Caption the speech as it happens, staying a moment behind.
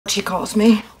she calls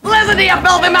me. Listen to you,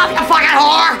 filthy mouth, you fucking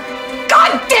whore!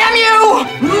 God damn you!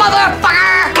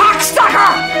 Motherfucker! Cocksucker!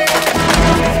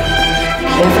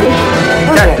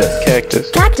 Cactus.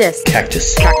 Cactus.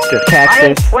 Cactus. Cactus. Cactus. I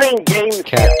ain't playing games.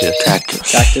 Cactus.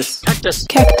 Cactus. Cactus. Cactus.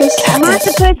 Cactus. I'm not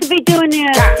supposed to be doing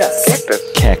this. Cactus.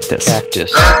 Cactus.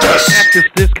 Cactus. Cactus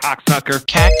this cocksucker.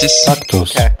 Cactus.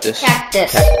 Cactus. Cactus.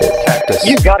 Cactus. Cactus.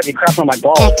 You gotta be crapping on my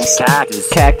balls. Cactus. Cactus.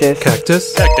 Cactus.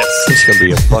 Cactus. Cactus. It's gonna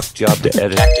be a fuck job to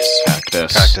edit. Cactus.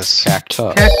 Cactus. Cactus.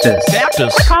 Cactus. Cactus.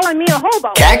 Cactus. Calling me a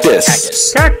hobo.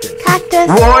 Cactus. Cactus. Cactus.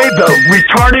 Roy the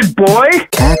retarded boy.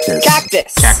 Cactus.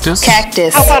 Cactus. Cactus.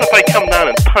 Cactus. How about if I come down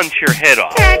and punch your head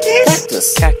off?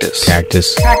 Cactus. Cactus.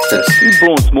 Cactus. Cactus. You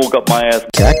blowing smoke up my ass.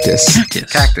 Cactus.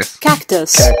 Cactus. Cactus.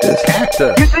 Cactus. Cactus.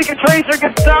 Cactus. You think a tracer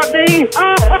can stop me?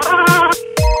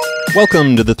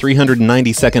 Welcome to the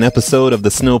 392nd episode of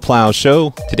the Snow Plow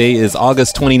Show. Today is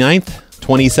August 29th,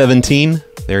 2017.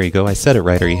 There you go, I said it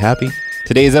right. Are you happy?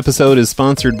 Today's episode is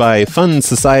sponsored by Fun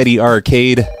Society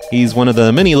Arcade. He's one of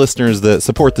the many listeners that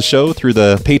support the show through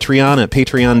the Patreon at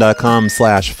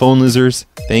patreon.com/phonelosers.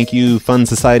 Thank you, Fun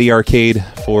Society Arcade,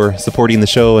 for supporting the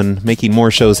show and making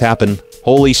more shows happen.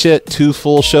 Holy shit, 2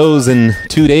 full shows in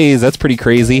 2 days. That's pretty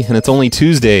crazy, and it's only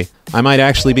Tuesday. I might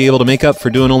actually be able to make up for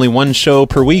doing only 1 show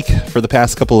per week for the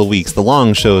past couple of weeks. The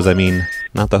long shows, I mean,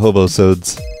 not the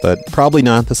hobo-sodes. But probably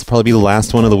not. This will probably be the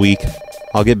last one of the week.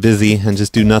 I'll get busy and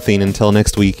just do nothing until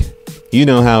next week. You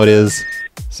know how it is.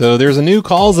 So there's a new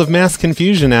Calls of Mass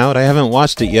Confusion out. I haven't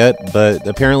watched it yet, but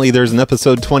apparently there's an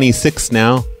episode 26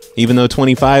 now. Even though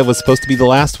 25 was supposed to be the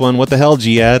last one. What the hell,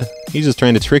 Jihad? He's just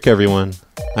trying to trick everyone.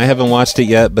 I haven't watched it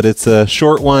yet, but it's a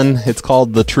short one. It's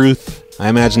called The Truth. I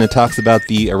imagine it talks about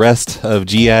the arrest of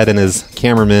Jihad and his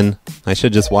cameraman. I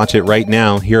should just watch it right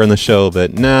now here on the show,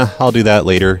 but nah, I'll do that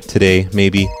later, today,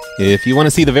 maybe. If you want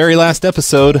to see the very last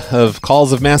episode of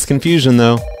Calls of Mass Confusion,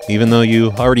 though, even though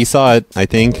you already saw it, I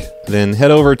think, then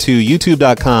head over to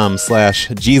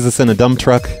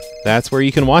youtube.com/JesusInADumpTruck. That's where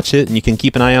you can watch it, and you can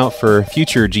keep an eye out for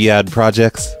future Jihad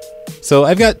projects. So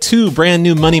I've got 2 brand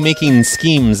new money-making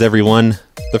schemes, everyone.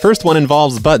 The first one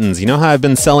involves buttons. You know how I've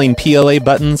been selling PLA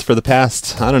buttons for the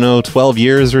past, 12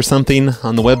 years or something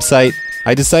on the website?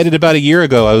 I decided about a year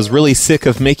ago I was really sick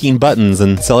of making buttons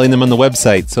and selling them on the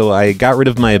website, so I got rid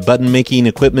of my button-making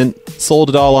equipment, sold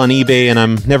it all on eBay, and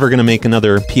I'm never going to make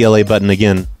another PLA button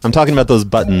again. I'm talking about those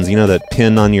buttons, you know, that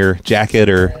pin on your jacket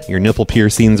or your nipple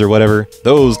piercings or whatever.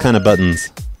 Those kind of buttons.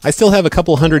 I still have a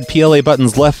couple hundred PLA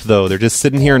buttons left, though. They're just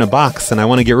sitting here in a box, and I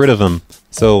want to get rid of them.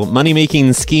 So,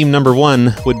 money-making scheme number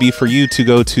 1 would be for you to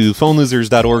go to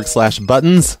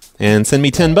phonelosers.org/buttons and send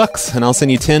me $10, and I'll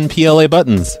send you 10 PLA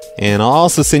buttons. And I'll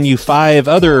also send you 5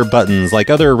 other buttons, like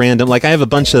other random, like I have a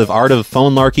bunch of Art of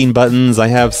Phone Larking buttons, I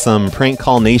have some Prank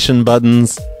Call Nation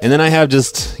buttons, and then I have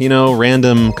just,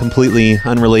 random, completely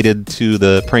unrelated to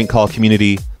the prank call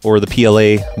community or the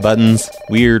PLA buttons,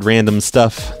 weird random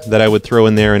stuff that I would throw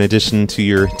in there in addition to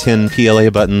your 10 PLA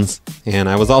buttons. And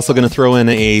I was also going to throw in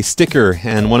a sticker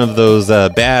and one of those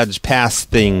badge pass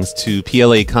things to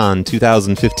PLA Con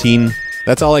 2015.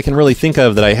 That's all I can really think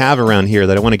of that I have around here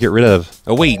that I want to get rid of.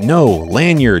 Oh wait, no,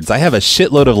 lanyards. I have a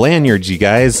shitload of lanyards, you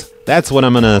guys. That's what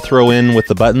I'm going to throw in with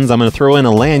the buttons. I'm going to throw in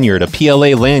a lanyard, a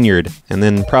PLA lanyard, and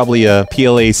then probably a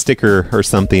PLA sticker or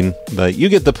something. But you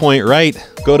get the point, right?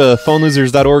 Go to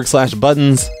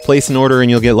phonelosers.org/buttons, place an order,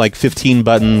 and you'll get like 15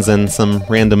 buttons and some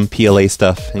random PLA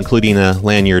stuff, including a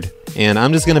lanyard. And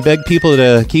I'm just going to beg people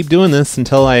to keep doing this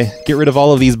until I get rid of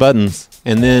all of these buttons.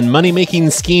 And then money-making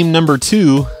scheme number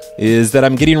 2 is that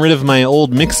I'm getting rid of my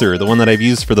old mixer, the one that I've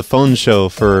used for the phone show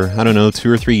for, 2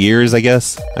 or 3 years, I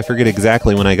guess. I forget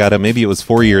exactly when I got it. Maybe it was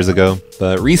 4 years ago.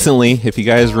 But recently, if you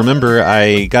guys remember,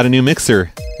 I got a new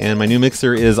mixer. And my new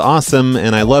mixer is awesome,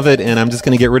 and I love it, and I'm just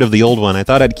going to get rid of the old one. I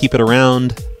thought I'd keep it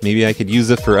around. Maybe I could use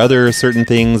it for other certain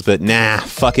things, but nah,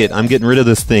 fuck it. I'm getting rid of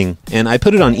this thing. And I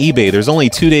put it on eBay. There's only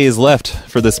 2 days left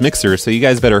for this mixer, so you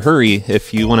guys better hurry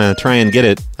if you want to try and get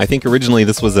it. I think originally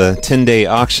this was a 10-day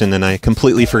auction, and I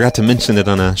completely forgot to mention it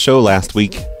on a show last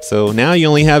week. So now you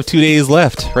only have 2 days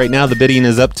left. Right now the bidding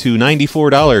is up to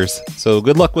 $94. So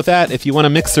good luck with that. If you want a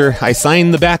mixer, I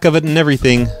signed the back of it and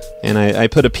everything. And I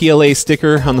put a PLA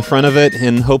sticker on the front of it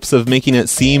in hopes of making it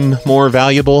seem more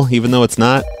valuable, even though it's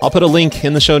not. I'll put a link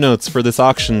in the show notes for this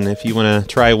auction if you want to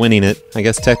try winning it. I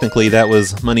guess technically that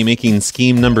was money-making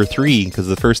scheme number 3, because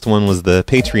the first one was the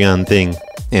Patreon thing.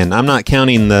 And I'm not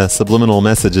counting the subliminal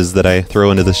messages that I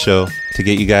throw into the show to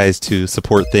get you guys to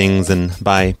support things and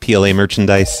buy PLA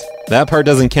merchandise. That part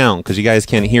doesn't count, because you guys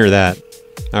can't hear that.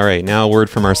 All right, now a word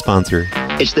from our sponsor.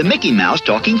 It's the Mickey Mouse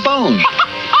talking phone.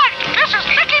 Hi, this is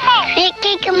Mickey Mouse. Mickey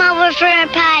Daddy, come over for a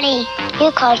party.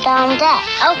 You call Dom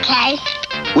Dad. Okay.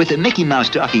 With a Mickey Mouse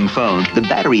talking phone, the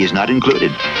battery is not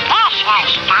included.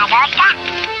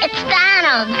 It's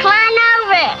Donald. Come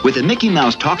on over. With a Mickey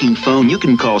Mouse talking phone, you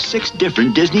can call 6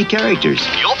 different Disney characters.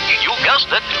 Yup, you guessed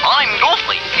it. I'm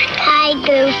Goofy. Hi,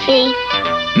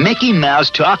 Goofy. Mickey Mouse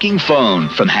talking phone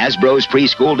from Hasbro's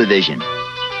preschool division.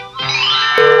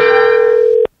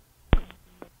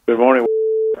 Good morning,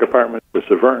 apartment. This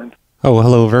is Vern. Oh,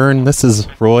 hello, Vern. This is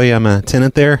Roy. I'm a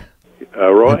tenant there.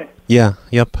 Roy? Yeah,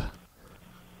 yep.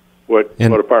 What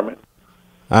apartment?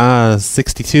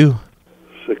 62.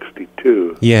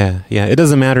 62. Yeah. It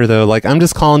doesn't matter, though. Like, I'm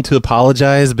just calling to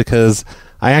apologize because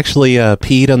I actually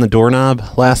peed on the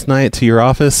doorknob last night to your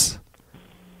office.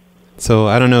 So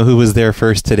I don't know who was there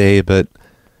first today, but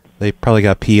they probably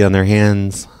got pee on their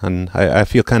hands, and I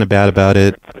feel kind of bad about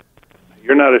it.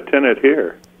 You're not a tenant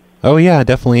here. Oh, yeah, I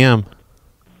definitely am.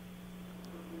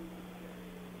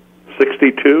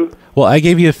 62? Well, I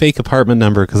gave you a fake apartment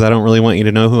number because I don't really want you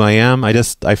to know who I am.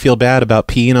 I feel bad about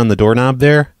peeing on the doorknob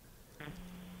there.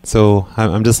 So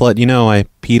I'm just letting you know I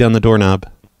peed on the doorknob.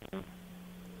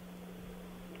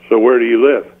 So where do you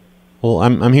live? Well,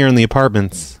 I'm here in the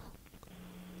apartments.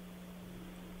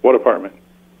 What apartment?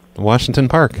 Washington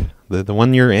Park. The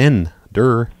one you're in.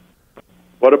 Durr.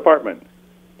 What apartment?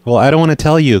 Well, I don't want to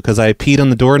tell you because I peed on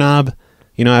the doorknob.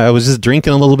 You know, I was just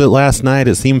drinking a little bit last night.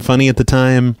 It seemed funny at the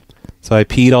time. So I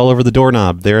peed all over the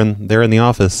doorknob there in the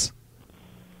office.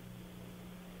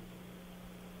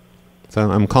 So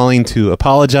I'm calling to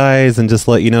apologize and just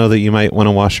let you know that you might want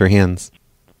to wash your hands.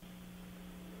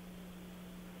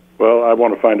 Well, I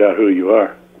want to find out who you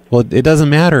are. Well, it doesn't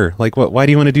matter. Like, why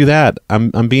do you want to do that?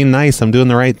 I'm being nice. I'm doing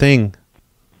the right thing.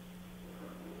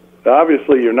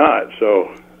 Obviously, you're not, so...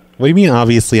 What do you mean,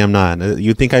 obviously I'm not?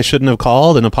 You think I shouldn't have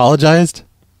called and apologized?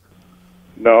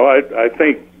 No, I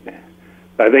think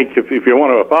if you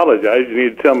want to apologize, you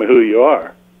need to tell me who you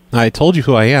are. I told you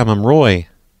who I am. I'm Roy.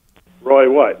 Roy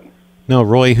what? No,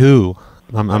 Roy who?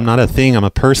 I'm not a thing. I'm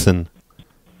a person.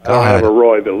 I don't have a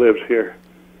Roy that lives here.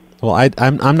 Well,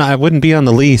 I'm not. I wouldn't be on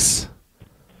the lease.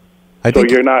 So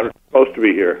you're not supposed to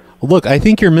be here. Look, I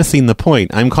think you're missing the point.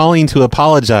 I'm calling to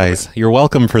apologize. You're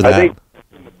welcome for that. I think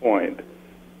that's the point.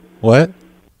 What?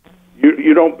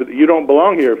 You don't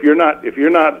belong here if you're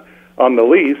not on the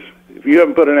lease. If you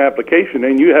haven't put an application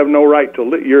in, you have no right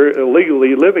to you're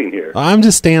illegally living here. I'm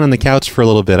just staying on the couch for a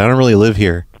little bit. I don't really live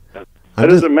here. That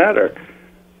doesn't matter.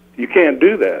 You can't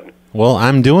do that. Well,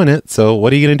 I'm doing it, so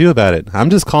what are you going to do about it?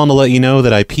 I'm just calling to let you know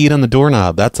that I peed on the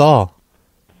doorknob. That's all.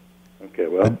 Okay,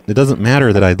 well. It doesn't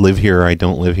matter that I live here or I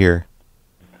don't live here.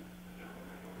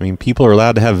 I mean, people are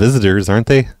allowed to have visitors, aren't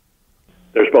they?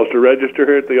 They're supposed to register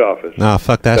here at the office. Nah,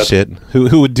 fuck that shit.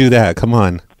 Who would do that? Come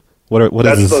on. What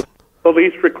is this? That's the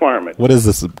lease requirement. What is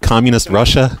this, communist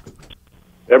Russia?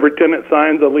 Every tenant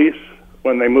signs a lease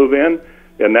when they move in,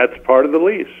 and that's part of the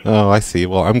lease. Oh, I see.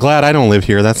 Well, I'm glad I don't live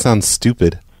here. That sounds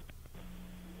stupid.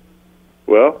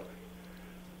 Well,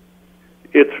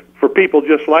 it's for people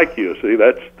just like you. See,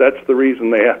 that's the reason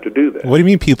they have to do that. What do you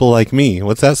mean people like me?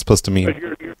 What's that supposed to mean?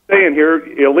 You're staying here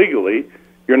illegally.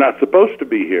 You're not supposed to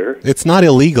be here. It's not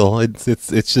illegal. It's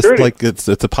just Sure like it's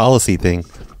a policy thing.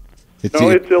 It's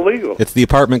illegal. It's the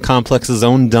apartment complex's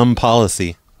own dumb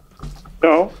policy.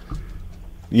 No.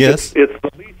 Yes. It's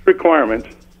the lease requirements.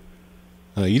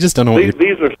 You just don't know what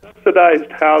These are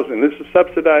subsidized housing. This is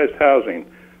subsidized housing.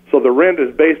 So the rent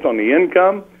is based on the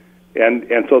income,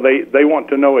 and so they want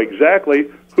to know exactly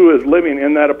who is living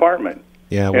in that apartment.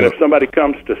 Yeah. And if somebody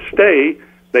comes to stay,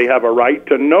 they have a right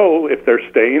to know if they're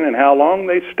staying and how long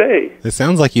they stay. It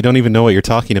sounds like you don't even know what you're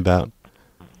talking about.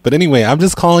 But anyway, I'm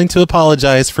just calling to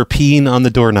apologize for peeing on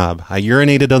the doorknob. I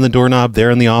urinated on the doorknob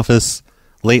there in the office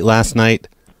late last night.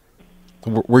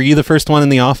 Were you the first one in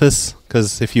the office?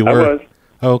 Because if you were... I was.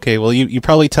 Oh, okay, well, you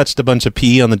probably touched a bunch of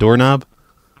pee on the doorknob.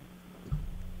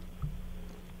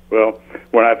 Well,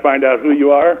 when I find out who you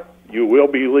are, you will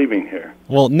be leaving here.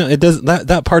 Well, no, it does.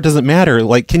 That part doesn't matter.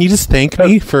 Like, can you just thank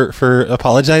me for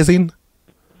apologizing?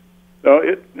 No,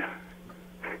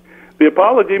 the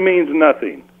apology means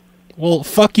nothing. Well,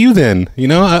 fuck you then. You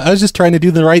know, I was just trying to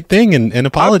do the right thing and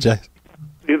apologize.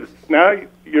 Now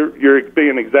you're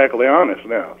being exactly honest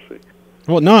now, see.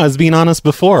 Well, no, I was being honest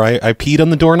before. I peed on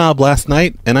the doorknob last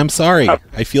night, and I'm sorry.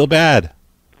 I feel bad.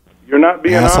 You're not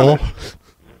being Asshole. honest.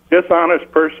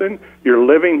 Dishonest person. You're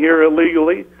living here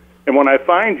illegally, and when I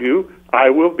find you, I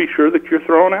will be sure that you're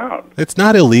thrown out. It's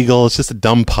not illegal. It's just a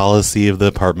dumb policy of the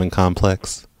apartment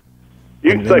complex.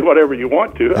 You can say whatever you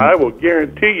want to. I will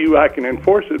guarantee you I can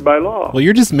enforce it by law. Well,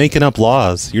 you're just making up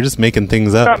laws. You're just making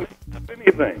things up. I'm not making up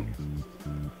anything.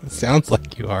 It sounds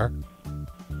like you are.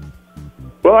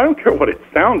 Well, I don't care what it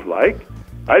sounds like.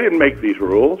 I didn't make these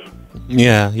rules.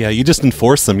 Yeah, you just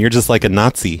enforce them. You're just like a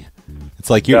Nazi. It's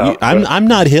like Yeah, I'm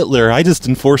not Hitler. I just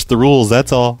enforce the rules.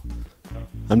 That's all.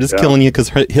 I'm just killing you because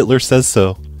Hitler says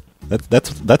so.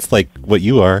 That's like what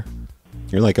you are.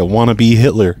 You're like a wannabe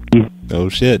Hitler. Oh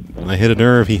shit! I hit a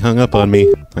nerve. He hung up on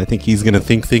me. I think he's gonna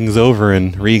think things over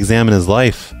and re-examine his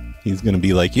life. He's gonna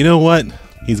be like, you know what?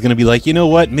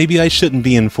 Maybe I shouldn't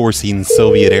be enforcing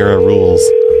Soviet-era rules.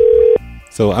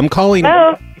 So I'm calling.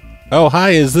 Hello? Oh,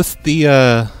 hi. Is this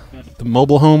the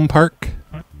mobile home park?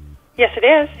 Yes, it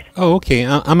is. Oh, okay.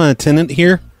 I'm a tenant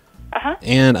here. Uh-huh.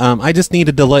 And I just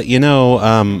needed to let you know,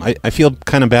 I feel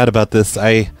kind of bad about this.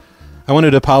 I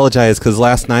wanted to apologize because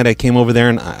last night I came over there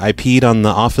and I peed on the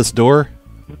office door.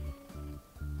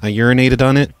 I urinated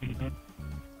on it.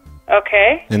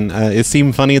 Okay. And it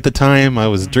seemed funny at the time. I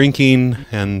was drinking,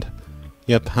 and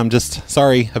yep, I'm just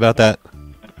sorry about that.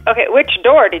 Okay, which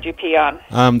door did you pee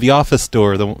on? The office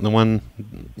door, the one,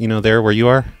 there where you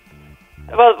are.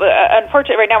 Well,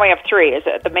 unfortunately, right now we have 3. Is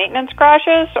it the maintenance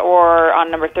garages or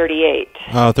on number 38?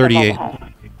 Oh, 38.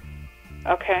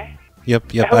 Okay.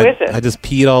 Yep. Who is it? I just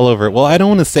peed all over it. Well, I don't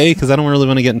want to say because I don't really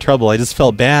want to get in trouble. I just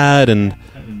felt bad, and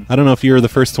I don't know if you were the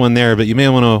first one there, but you may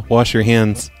want to wash your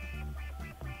hands.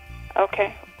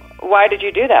 Okay. Why did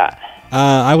you do that?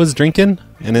 I was drinking,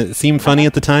 and it seemed funny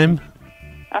at the time.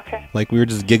 Okay. Like we were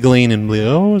just giggling and like,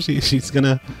 oh, she's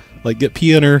gonna like get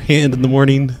pee on her hand in the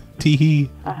morning. Tee-hee.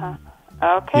 Uh-huh.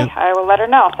 Okay, Yep. I will let her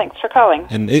know. Thanks for calling.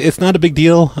 And it's not a big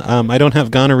deal. I don't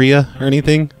have gonorrhea or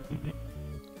anything.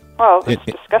 Well, it's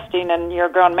disgusting, and you're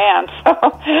a grown man,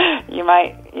 so you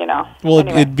might, Well,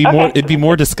 anyway. it'd be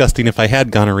more disgusting if I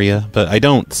had gonorrhea, but I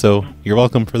don't. So you're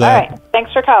welcome for that. All right.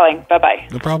 Thanks for calling. Bye-bye.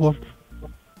 No problem.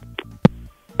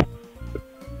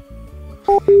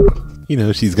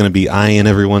 She's going to be eyeing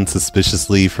everyone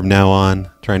suspiciously from now on,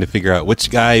 trying to figure out which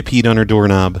guy peed on her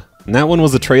doorknob. And that one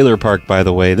was a trailer park, by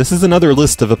the way. This is another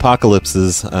list of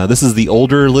apocalypses. This is the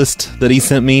older list that he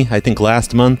sent me, I think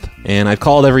last month. And I've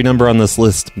called every number on this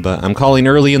list, but I'm calling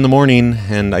early in the morning,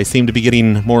 and I seem to be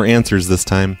getting more answers this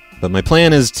time. But my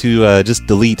plan is to just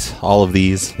delete all of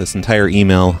this entire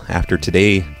email after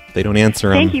today. They don't answer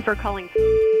them. Thank you for calling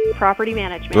Property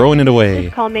Management. Throwing it away.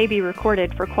 This call may be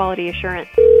recorded for quality assurance.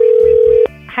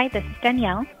 Hi, this is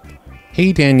Danielle.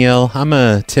 Hey, Danielle. I'm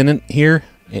a tenant here.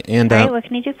 And, All right, what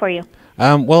can I do for you?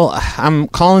 Well, I'm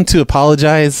calling to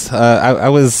apologize. I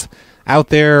was out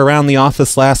there around the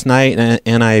office last night,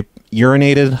 and I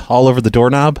urinated all over the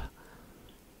doorknob.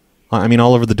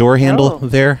 All over the door handle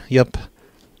there. Yep.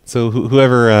 So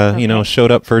whoever,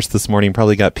 showed up first this morning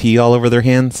probably got pee all over their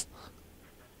hands.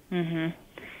 Mm-hmm.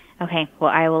 Okay,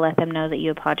 well, I will let them know that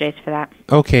you apologize for that.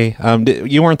 Okay.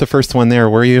 You weren't the first one there,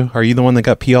 were you? Are you the one that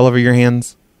got pee all over your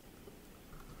hands?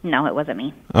 No, it wasn't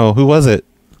me. Oh, who was it?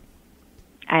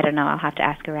 I don't know. I'll have to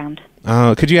ask around.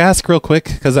 Could you ask real quick?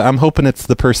 Because I'm hoping it's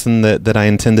the person that I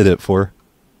intended it for.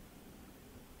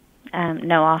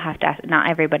 No, I'll have to ask. Not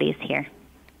everybody's here.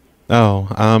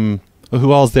 Oh,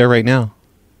 who all's there right now?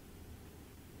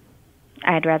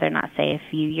 I'd rather not say. If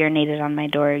you urinated on my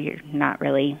door, you're not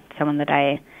really someone that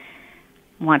I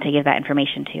want to give that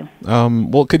information to.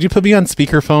 Well, could you put me on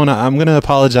speakerphone? I'm going to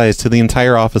apologize to the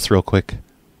entire office real quick.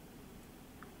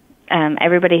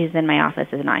 Everybody who's in my office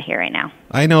is not here right now.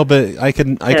 I know, but I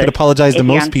could apologize to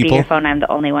most people. If you're on speakerphone, I'm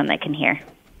the only one that can hear.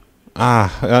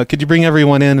 Could you bring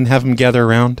everyone in and have them gather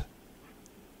around?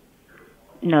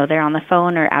 No, they're on the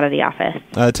phone or out of the office.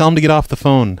 Tell them to get off the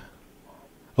phone.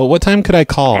 Well, what time could I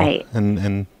call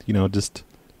and just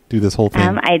do this whole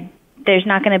thing? There's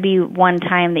not going to be one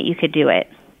time that you could do it.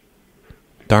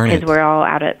 Darn it. Because we're all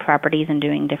out at properties and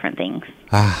doing different things.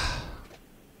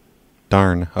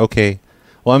 Darn. Okay.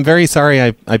 Well, I'm very sorry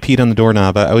I peed on the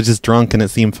doorknob. I was just drunk and it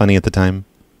seemed funny at the time.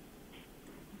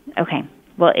 Okay.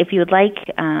 Well, if you would like,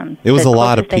 it was a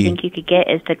lot of pee. I think you could get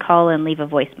is to call and leave a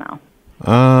voicemail.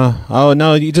 Oh,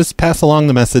 no, you just pass along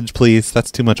the message, please.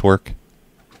 That's too much work.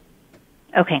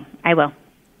 Okay, I will.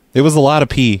 It was a lot of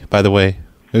pee, by the way.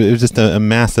 It was just a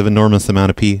massive, enormous amount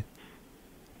of pee.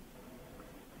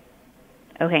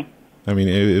 Okay.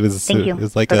 It was. Thank you. It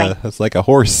was like a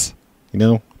horse,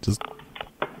 just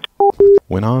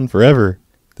went on forever.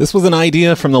 This was an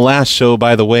idea from the last show,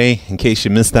 by the way, in case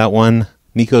you missed that one.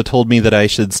 Nico told me that I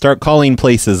should start calling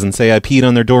places and say I peed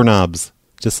on their doorknobs,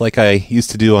 just like I used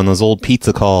to do on those old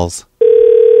pizza calls.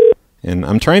 And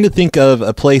I'm trying to think of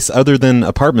a place other than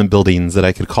apartment buildings that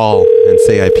I could call and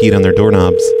say I peed on their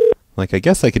doorknobs. Like, I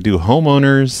guess I could do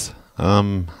homeowners.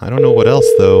 I don't know what else,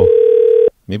 though.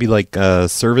 Maybe like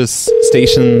service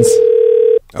stations.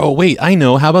 Oh, wait, I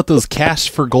know. How about those cash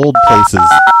for gold places?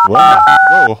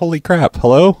 Whoa, holy crap.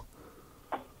 Hello?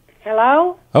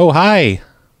 Hello? Oh, hi.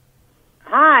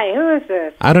 Hi, who is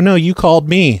this? I don't know. You called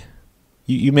me.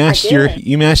 You mashed your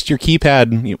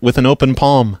keypad with an open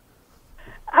palm.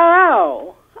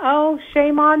 Oh,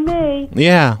 shame on me.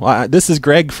 Yeah. Well, this is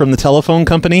Greg from the telephone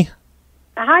company.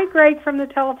 Hi, Greg from the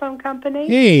telephone company.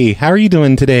 Hey, how are you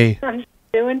doing today? I'm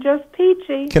doing just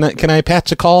peachy. Can I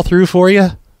patch a call through for you?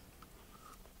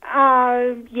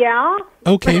 Yeah.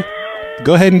 Okay.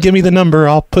 Go ahead and give me the number.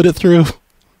 I'll put it through.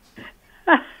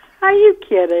 Are you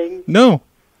kidding? No,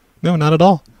 not at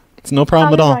all. It's no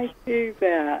problem at all. How did I do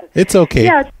that? It's okay.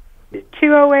 Yeah,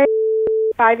 208-5866.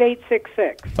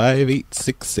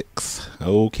 5866.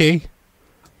 Okay.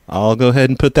 I'll go ahead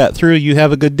and put that through. You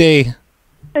have a good day.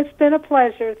 It's been a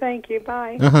pleasure. Thank you.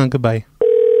 Bye. Goodbye.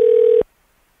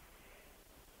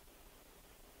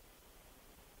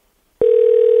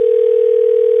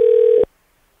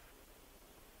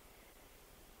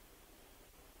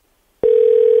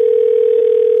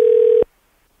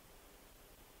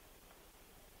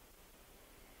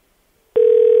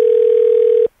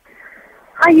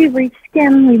 Hi, you've reached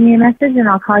Kim. Leave me a message and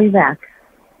I'll call you back.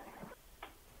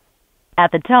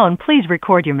 At the tone, please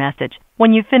record your message.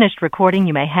 When you've finished recording,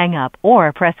 you may hang up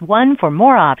or press 1 for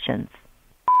more options.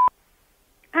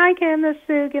 Hi, Kim. This is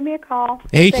Sue. Give me a call.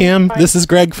 Hey, Kim. This is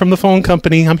Greg from the phone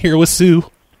company. I'm here with Sue.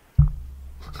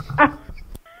 That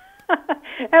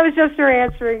was just her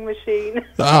answering machine.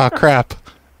 Ah, crap.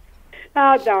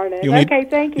 Oh, darn it. Okay,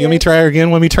 thank you. You want me to try her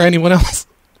again? Want me to try anyone else?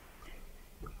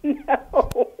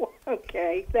 No.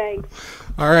 Okay, thanks.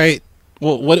 All right.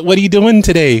 Well, what are you doing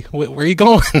today? Where are you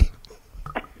going?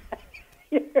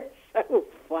 You're so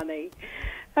funny.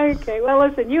 Okay, well,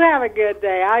 listen, you have a good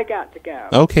day. I got to go.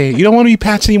 Okay. You don't want to be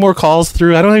patching any more calls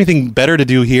through? I don't have anything better to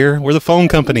do here. We're the phone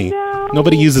company. No.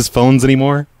 Nobody uses phones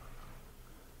anymore.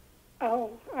 Oh,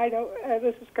 I don't.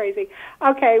 This is crazy.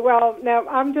 Okay, well, now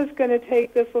I'm just going to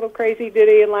take this little crazy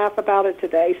ditty and laugh about it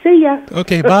today. See ya.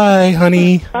 Okay, bye,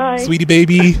 honey. Bye. Sweetie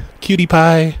baby. Cutie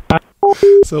pie.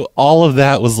 So all of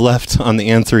that was left on the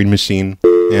answering machine.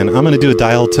 And I'm going to do a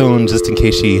dial tone just in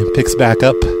case she picks back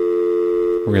up.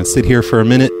 We're going to sit here for a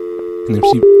minute. And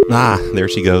if there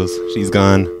she goes. She's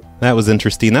gone. That was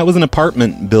interesting. That was an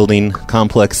apartment building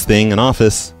complex thing, an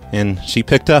office. And she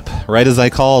picked up right as I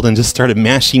called and just started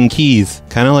mashing keys.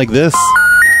 Kind of like this.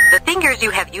 The fingers you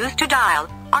have used to dial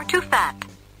are too fat.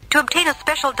 To obtain a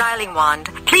special dialing wand,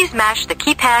 please mash the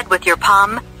keypad with your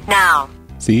palm now.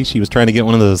 See, she was trying to get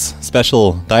one of those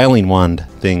special dialing wand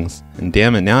things. And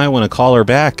damn it, now I want to call her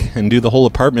back and do the whole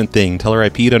apartment thing. Tell her I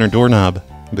peed on her doorknob.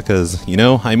 Because,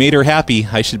 I made her happy.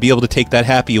 I should be able to take that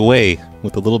happy away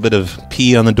with a little bit of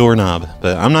pee on the doorknob.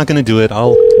 But I'm not going to do it.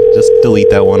 I'll just delete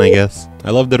that one, I guess. I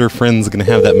love that her friend's going to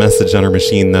have that message on her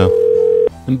machine, though.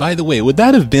 And by the way, would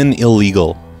that have been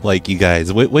illegal? Like, you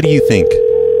guys, what do you think?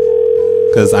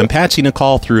 Because I'm patching a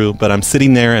call through, but I'm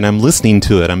sitting there and I'm listening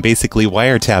to it. I'm basically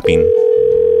wiretapping.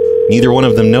 Neither one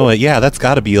of them know it. Yeah, that's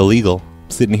got to be illegal. I'm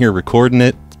sitting here recording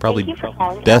it. It's probably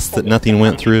best that nothing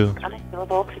went through.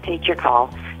 Unavailable to take your call.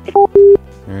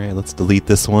 Alright, let's delete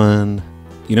this one.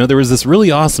 There was this really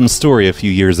awesome story a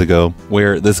few years ago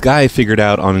where this guy figured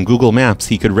out on Google Maps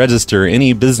he could register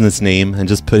any business name and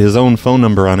just put his own phone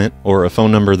number on it, or a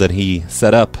phone number that he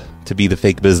set up to be the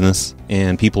fake business,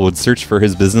 and people would search for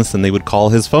his business and they would call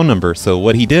his phone number. So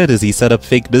what he did is he set up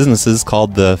fake businesses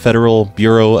called the Federal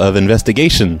Bureau of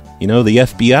Investigation, the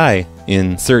FBI,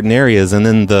 in certain areas, and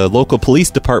then the local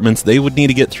police departments, they would need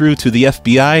to get through to the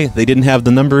FBI. They didn't have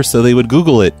the number, so they would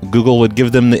Google it. Google would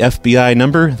give them the FBI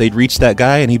number, they'd reach that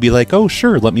guy, and he'd be like, oh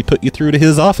sure, let me put you through to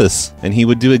his office. And he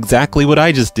would do exactly what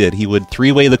I just did. He would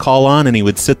three-way the call on, and he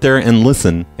would sit there and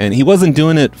listen. And he wasn't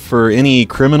doing it for any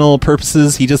criminal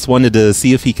purposes, he just wanted to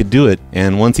see if he could do it.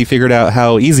 And once he figured out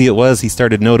how easy it was, he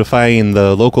started notifying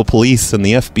the local police and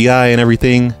the FBI and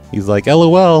everything. He's like,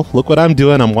 LOL, look what I'm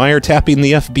doing, I'm wiretapping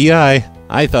the FBI.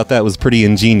 I thought that was pretty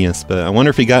ingenious, but I wonder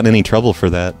if he got in any trouble for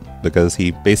that, because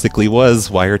he basically was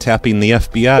wiretapping the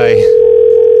FBI.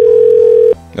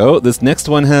 Oh, this next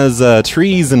one has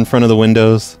trees in front of the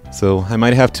windows, so I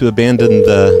might have to abandon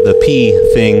the pee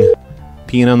thing,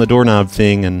 peeing on the doorknob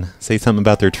thing, and say something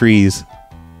about their trees.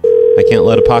 I can't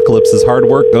let Apocalypse's hard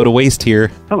work go to waste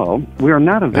here. Hello, we are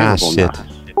not available. Ah,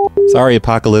 shit. Sorry,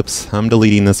 Apocalypse. I'm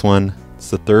deleting this one. It's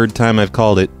the third time I've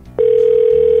called it.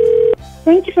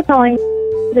 Thank you for calling.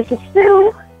 This is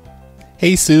Sue.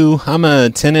 Hey, Sue. I'm a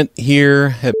tenant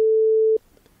here at...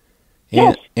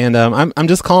 Yes. And I'm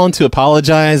just calling to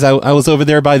apologize. I was over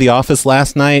there by the office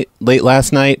late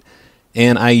last night,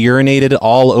 and I urinated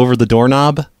all over the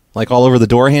doorknob, like all over the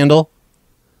door handle.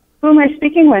 Who am I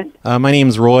speaking with? My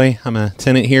name's Roy. I'm a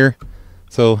tenant here.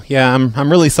 So, yeah, I'm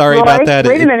really sorry Roy, about that.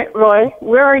 Wait a minute, Roy.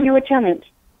 Where are you a tenant?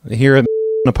 Here at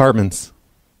Apartments.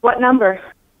 What number?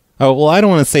 Oh, well, I don't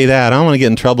want to say that. I don't want to get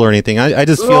in trouble or anything. I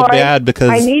just feel Roy, bad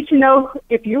because... I need to know,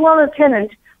 if you are a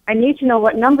tenant, I need to know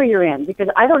what number you're in, because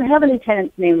I don't have any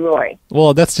tenants named Roy.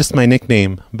 Well, that's just my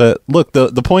nickname. But look, the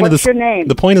point of this... What's your name?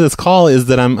 The point of this call is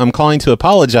that I'm calling to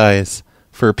apologize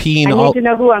for peeing I all... need to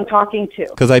know who I'm talking to.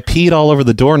 Because I peed all over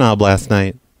the doorknob last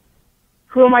night.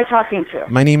 Who am I talking to?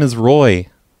 My name is Roy.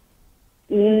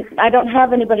 I don't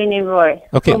have anybody named Roy.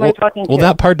 Okay, Who am I talking well, to?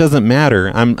 that part doesn't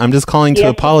matter. I'm just calling to Yes,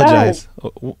 it apologize.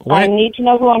 I need to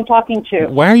know who I'm talking to.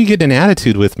 Why are you getting an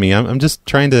attitude with me? I'm just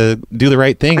trying to do the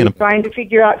right thing. I'm trying to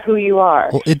figure out who you are.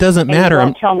 Well, it doesn't And you matter.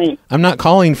 won't tell me. I'm not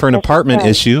calling for an apartment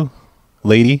okay. issue,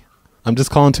 lady. I'm just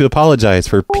calling to apologize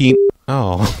for peeing.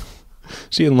 Oh,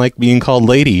 she didn't like being called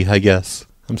lady, I guess.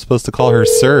 I'm supposed to call her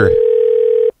sir.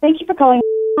 Thank you for calling.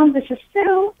 This is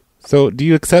Sue. So, do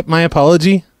you accept my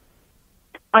apology?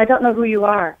 I don't know who you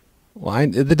are. Well,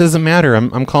 it doesn't matter.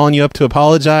 I'm calling you up to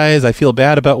apologize. I feel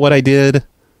bad about what I did.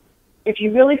 If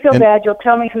you really feel bad, you'll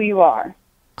tell me who you are.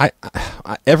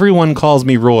 Everyone calls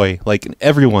me Roy, like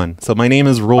everyone. So my name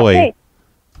is Roy.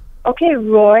 Okay,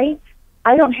 Roy.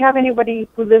 I don't have anybody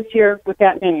who lives here with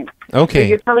that name. Okay. So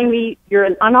you're telling me you're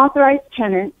an unauthorized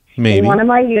tenant Maybe. in one of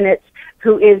my units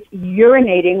who is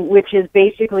urinating, which is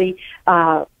basically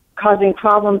causing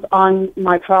problems on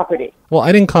my property. Well,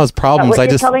 I didn't cause problems. I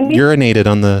just telling me? urinated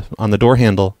on the door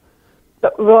handle.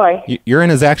 But Roy.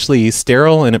 Urine is actually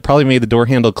sterile, and it probably made the door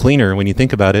handle cleaner when you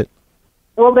think about it.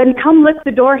 Well, then come lift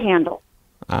the door handle.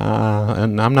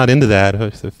 And I'm not into that.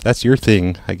 If that's your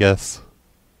thing, I guess.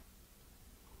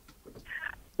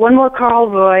 One more call,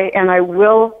 Roy, and I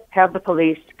will have the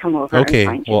police come over and Okay.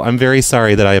 find you. Well, I'm very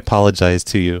sorry that I apologized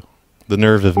to you. The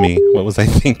nerve of me. What was I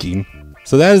thinking?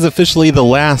 So that is officially the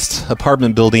last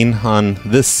apartment building on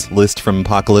this list from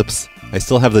Apocalypse. I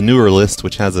still have the newer list,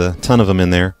 which has a ton of them in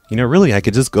there. You know, really, I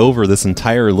could just go over this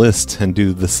entire list and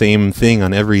do the same thing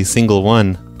on every single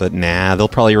one. But nah, they'll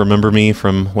probably remember me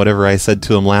from whatever I said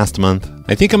to them last month.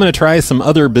 I think I'm going to try some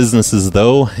other businesses,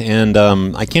 though, and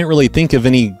I can't really think of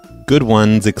any good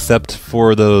ones except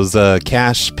for those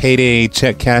cash payday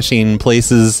check cashing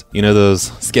places. You know,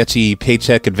 those sketchy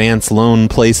paycheck advance loan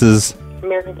places.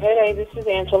 American Payday, this is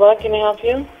Angela. Can I help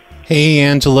you? Hey,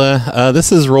 Angela.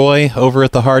 This is Roy over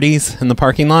at the Hardee's in the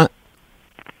parking lot.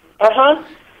 Uh-huh.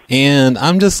 And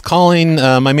I'm just calling.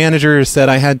 My manager said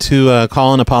I had to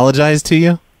call and apologize to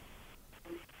you.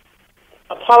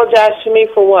 Apologize to me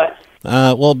for what?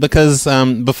 Well, because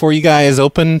before you guys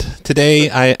opened today,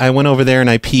 I went over there and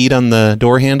I peed on the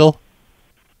door handle.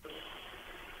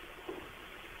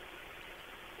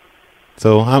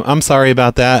 So I'm sorry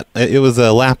about that. It was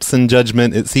a lapse in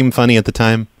judgment. It seemed funny at the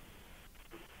time.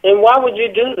 And why would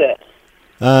you do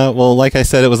that? Well, like I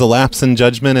said, it was a lapse in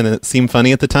judgment, and it seemed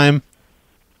funny at the time.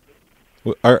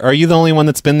 Are you the only one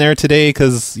that's been there today?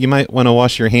 Because you might want to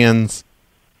wash your hands.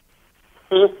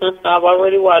 I've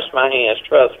already washed my hands,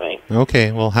 trust me.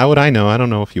 Okay, well, how would I know? I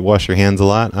don't know if you wash your hands a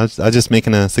lot. I was just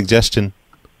making a suggestion.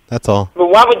 That's all. But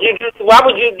why would you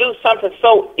do something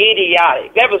so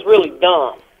idiotic? That was really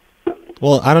dumb.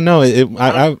 Well, I don't know. It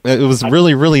was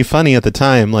really, really funny at the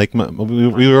time. Like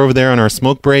we were over there on our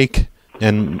smoke break,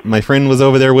 and my friend was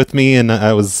over there with me, and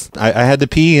I had to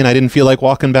pee, and I didn't feel like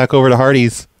walking back over to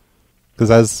Hardee's because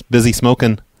I was busy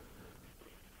smoking.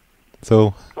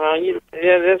 So.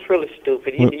 Yeah, that's really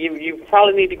stupid. You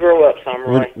probably need to grow up some,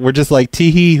 right? We're just like,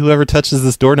 tee-hee, whoever touches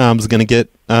this doorknob is going to get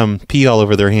pee all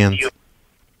over their hands.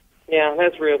 Yeah,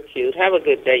 that's real cute. Have a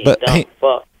good day, But, you dumb hey,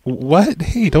 fuck. What?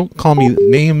 Hey, don't call me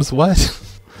names. What?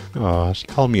 Oh, she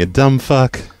called me a dumb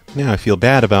fuck. Now I feel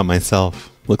bad about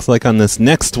myself. Looks like on this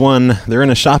next one, they're in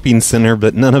a shopping center,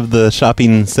 but none of the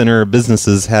shopping center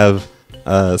businesses have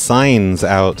signs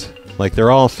out. Like,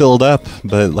 they're all filled up,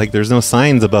 but, like, there's no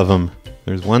signs above them.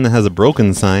 There's one that has a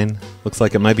broken sign. Looks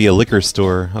like it might be a liquor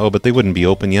store. Oh, but they wouldn't be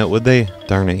open yet, would they?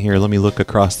 Darn it, here, let me look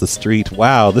across the street.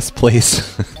 Wow, this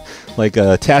place. Like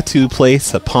a tattoo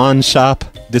place, a pawn shop,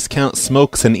 discount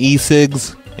smokes and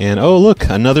e-cigs. And oh, look,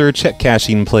 another check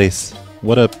cashing place.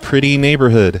 What a pretty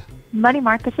neighborhood. Money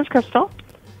Mart, this is Crystal.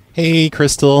 Hey,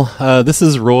 Crystal. This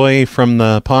is Roy from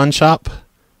the pawn shop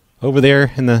over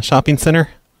there in the shopping center.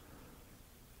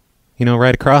 You know,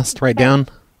 right across, right down.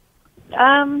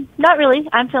 Not really.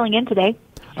 I'm filling in today.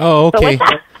 Oh, okay. So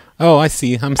what's that? Oh, I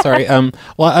see. I'm sorry. Well,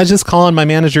 I was just calling. My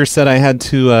manager said I had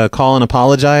to call and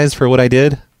apologize for what I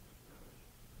did.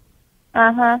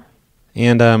 Uh-huh.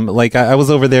 And like I was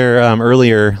over there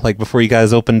earlier, like before you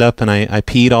guys opened up, and I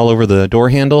peed all over the door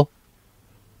handle.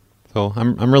 So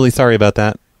I'm really sorry about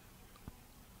that.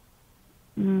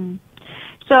 So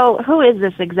So who is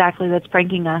this exactly that's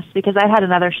pranking us? Because I had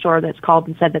another store that's called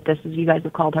and said that this is you guys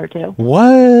have called her too.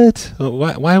 What?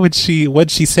 Why would she?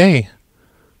 What'd she say?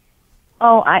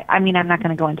 Oh, I mean, I'm not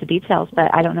going to go into details,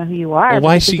 but I don't know who you are. Well,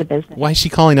 why is she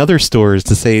calling other stores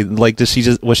to say, like, was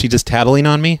she just tattling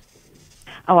on me?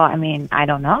 Oh, well, I mean, I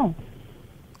don't know.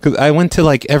 Because I went to,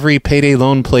 like, every payday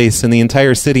loan place in the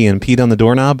entire city and peed on the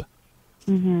doorknob.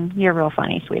 You're real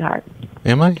funny, sweetheart.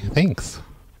 Am I? Thanks.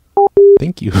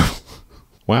 Thank you.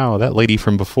 Wow, that lady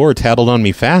from before tattled on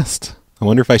me fast. I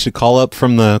wonder if I should call up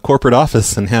from the corporate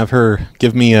office and have her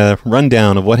give me a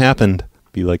rundown of what happened.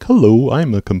 Be like, hello,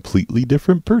 I'm a completely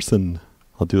different person.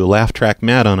 I'll do a laugh track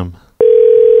mad on him.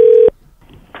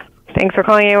 Thanks for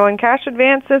calling A1 Cash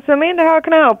Advance. It's Amanda. How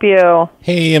can I help you?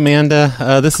 Hey,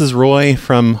 Amanda. This is Roy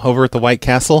from over at the White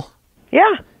Castle.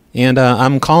 Yeah. And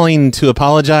I'm calling to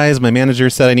apologize. My manager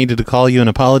said I needed to call you and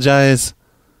apologize.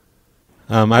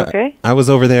 Okay. I was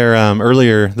over there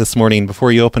earlier this morning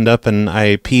before you opened up, and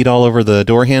I peed all over the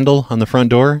door handle on the front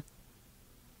door.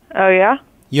 Oh, yeah?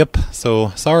 Yep.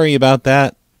 So sorry about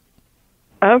that.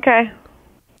 Okay.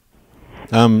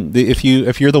 If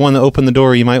you're the one that opened the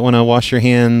door, you might want to wash your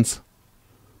hands.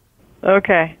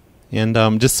 Okay. And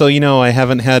just so you know, I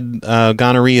haven't had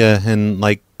gonorrhea in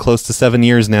like close to 7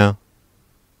 years now.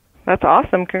 That's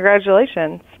awesome.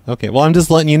 Congratulations. Okay. Well, I'm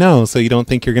just letting you know so you don't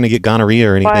think you're going to get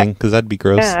gonorrhea or anything, because that'd be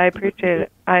gross. Yeah, I appreciate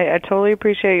it. I totally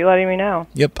appreciate you letting me know.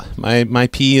 Yep. My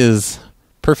pee is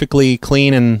perfectly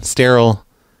clean and sterile.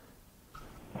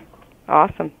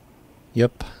 Awesome.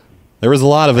 Yep. There was a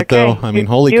lot of it, though. I mean,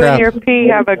 holy crap. You and your pee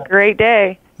have a great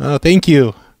day. Oh, thank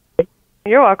you.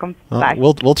 You're welcome. Bye.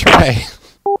 We'll try.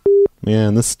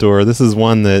 Man, this store, this is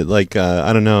one that, like,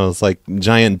 I don't know, it's like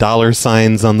giant dollar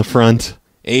signs on the front.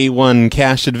 A1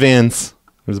 Cash Advance.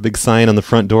 There's a big sign on the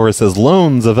front door that says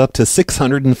loans of up to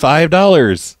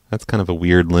 $605. That's kind of a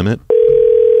weird limit.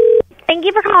 Thank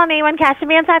you for calling A1 Cash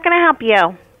Advance. How can I help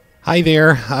you? Hi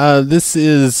there. This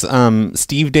is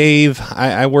Steve Dave.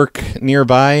 I work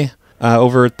nearby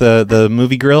over at the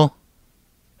movie grill.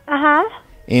 Uh-huh.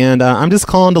 And I'm just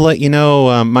calling to let you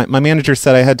know, my manager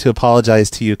said I had to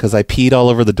apologize to you because I peed all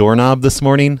over the doorknob this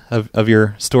morning of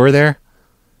your store there.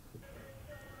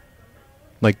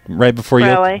 Like right before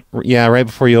Really? right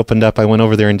before you opened up, I went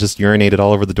over there and just urinated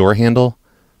all over the door handle.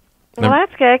 Well,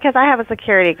 that's good because I have a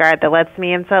security guard that lets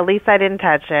me in, so at least I didn't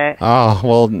touch it. Oh,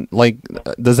 well, like,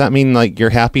 does that mean, like,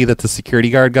 you're happy that the security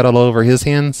guard got all over his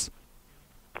hands?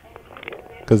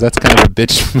 Because that's kind of a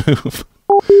bitch move.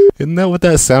 Isn't that what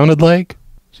that sounded like?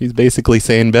 She's basically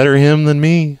saying, better him than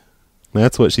me.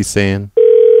 That's what she's saying.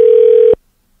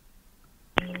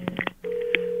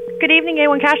 Good evening,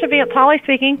 A1 Cash Advance. Holly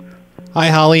speaking. Hi,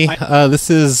 Holly. This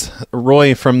is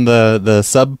Roy from the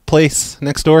sub place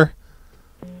next door.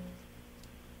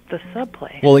 The sub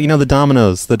place? Well, you know the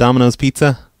Domino's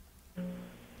Pizza?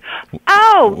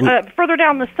 Oh, further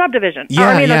down the subdivision.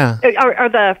 Yeah, Or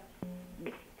the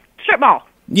strip mall.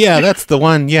 Yeah, that's the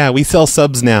one. Yeah, we sell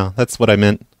subs now. That's what I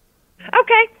meant.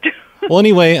 Okay. Well,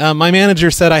 anyway, my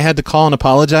manager said I had to call and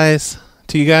apologize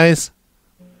to you guys.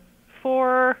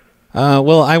 For?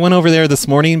 Well, I went over there this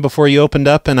morning before you opened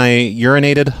up, and I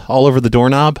urinated all over the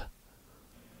doorknob.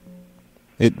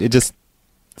 It just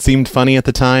seemed funny at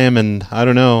the time, and I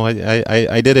don't know.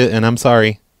 I did it, and I'm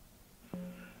sorry.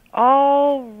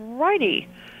 All righty.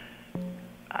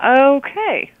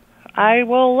 Okay. I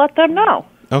will let them know.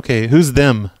 Okay, who's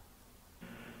them?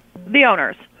 The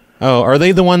owners. Oh, are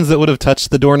they the ones that would have touched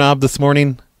the doorknob this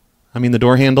morning? I mean, the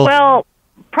door handle? Well,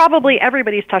 probably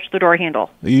everybody's touched the door handle.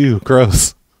 Ew,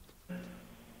 gross.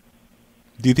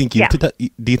 Do you think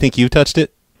you touched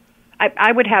it?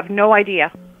 I would have no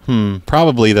idea.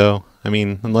 Probably, though. I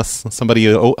mean, unless somebody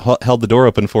held the door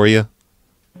open for you.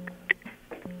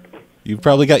 You've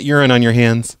probably got urine on your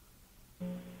hands.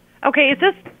 Okay, is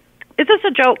this a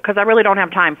joke? Because I really don't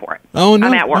have time for it. Oh, no.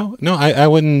 I'm at work. No, I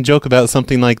wouldn't joke about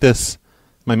something like this.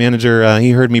 My manager, he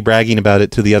heard me bragging about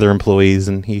it to the other employees,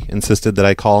 and he insisted that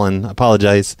I call and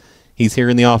apologize. He's here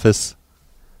in the office.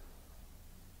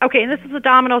 Okay, and this is the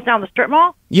Domino's down the strip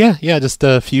mall? Yeah, just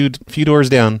a few doors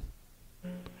down.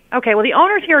 Okay, well, the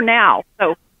owner's here now,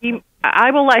 so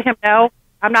I will let him know.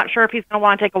 I'm not sure if he's going to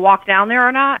want to take a walk down there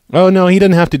or not. Oh, no, he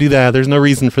doesn't have to do that. There's no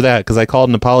reason for that, because I called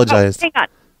and apologized. Oh,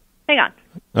 hang on.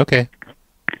 Okay.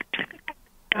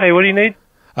 Hey, what do you need?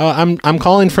 I'm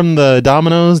calling from the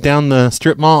Domino's down the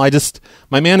strip mall.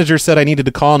 My manager said I needed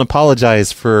to call and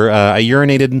apologize for I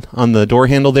urinated on the door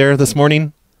handle there this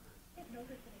morning.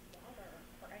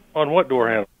 On what door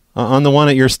handle? On the one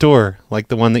at your store, like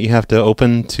the one that you have to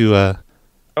open to.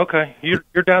 Okay, you're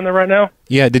down there right now?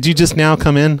 Yeah, did you just now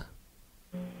come in?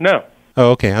 No.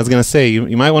 Oh, okay. I was going to say,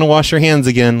 you might want to wash your hands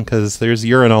again, because there's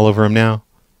urine all over them now.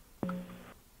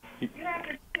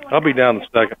 I'll be down in a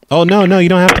second. Oh, no, you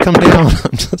don't have to come down.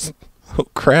 I'm just... Oh,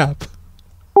 crap.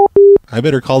 I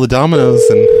better call the Domino's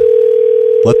and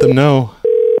let them know.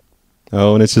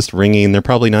 Oh, and it's just ringing. They're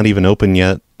probably not even open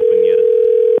yet.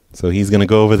 So he's going to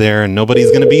go over there, and nobody's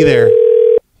going to be there.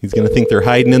 He's going to think they're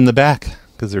hiding in the back,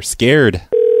 because they're scared.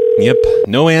 Yep,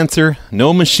 no answer,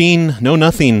 no machine, no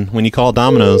nothing when you call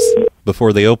Domino's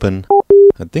before they open.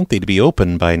 I'd think they'd be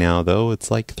open by now, though.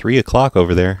 It's like 3 o'clock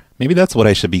over there. Maybe that's what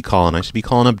I should be calling. I should be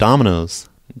calling up Domino's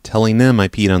and telling them I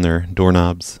peed on their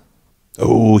doorknobs.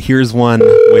 Oh, here's one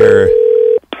where...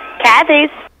 Kathy's.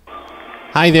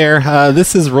 Hi there,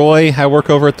 this is Roy. I work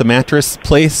over at the mattress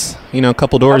place, a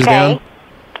couple doors down.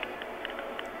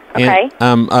 Okay.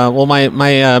 And, well, my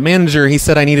manager, he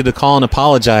said I needed to call and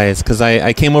apologize because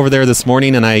I came over there this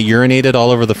morning and I urinated all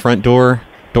over the front door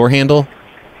handle.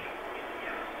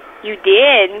 You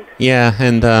did? Yeah,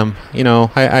 and,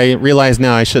 I realize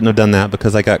now I shouldn't have done that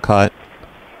because I got caught.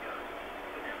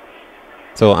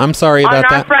 So I'm sorry about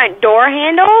that. On our front door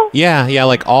handle? Yeah,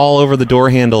 like all over the door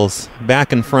handles.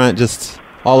 Back and front, just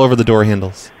all over the door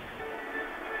handles.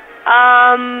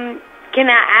 Can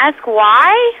I ask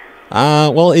why?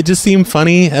 Well, it just seemed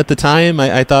funny at the time.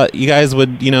 I thought you guys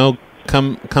would,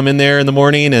 come in there in the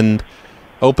morning and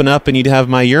open up and you'd have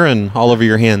my urine all over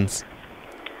your hands.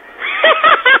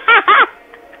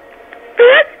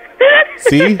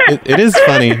 See? It is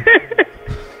funny.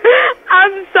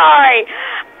 I'm sorry.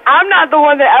 I'm not the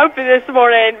one that opened this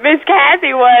morning. Miss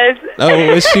Kathy was. Oh,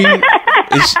 is she?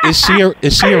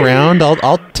 Is she around?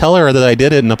 I'll tell her that I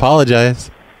did it and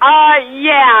apologize.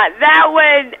 Yeah, that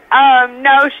would.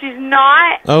 No, she's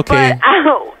not. Okay. But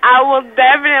I will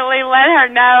definitely let her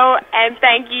know, and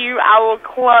thank you. I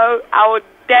will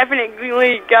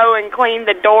definitely go and clean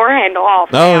the door handle off.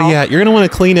 Oh now. yeah, you're gonna want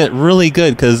to clean it really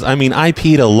good because I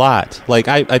peed a lot. Like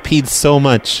I peed so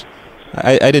much.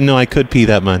 I didn't know I could pee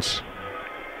that much.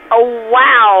 Oh,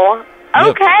 wow.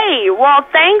 Okay, well,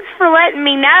 thanks for letting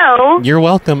me know. You're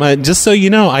welcome. Just so you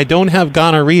know, I don't have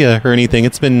gonorrhea or anything.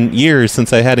 It's been years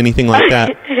since I had anything like that.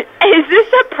 Is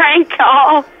this a prank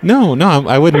call? No,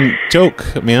 I wouldn't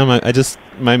joke, ma'am.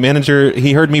 My manager,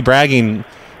 he heard me bragging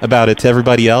about it to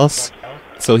everybody else,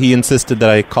 so he insisted that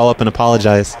I call up and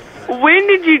apologize. When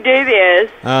did you do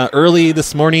this? Early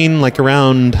this morning, like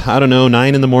around,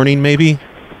 9 in the morning maybe.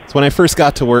 It's when I first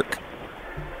got to work.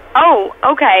 Oh,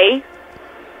 okay.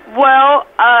 Well,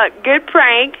 good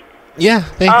prank. Yeah,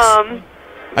 thanks.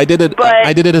 I did it.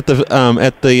 I did it at the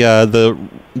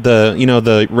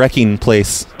the wrecking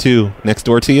place too, next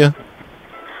door to you.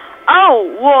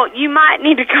 Oh, well, you might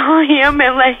need to call him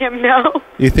and let him know.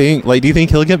 You think? Do you think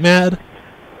he'll get mad?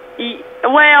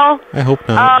 Well, I hope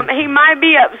not. He might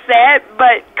be upset,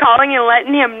 but calling and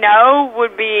letting him know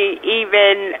would be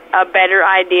even a better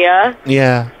idea.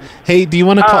 Yeah. Hey, do you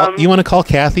want to call? You want to call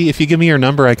Kathy? If you give me her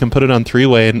number, I can put it on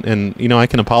three-way, and I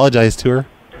can apologize to her.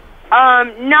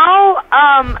 No.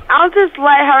 I'll just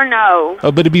let her know.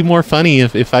 Oh, but it'd be more funny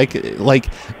if I could,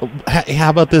 how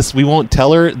about this? We won't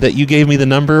tell her that you gave me the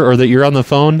number or that you're on the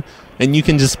phone, and you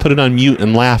can just put it on mute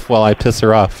and laugh while I piss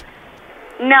her off.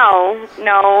 No.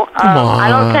 Come on. I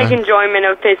don't take enjoyment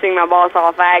of pissing my boss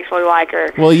off. I actually like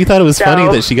her. Well, you thought it was funny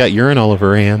that she got urine all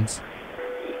over her hands.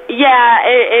 Yeah,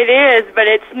 it is, but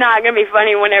it's not going to be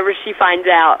funny whenever she finds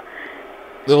out.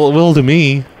 It will to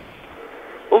me.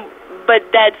 But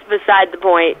that's beside the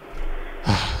point.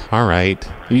 All right.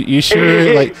 You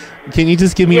sure? Can you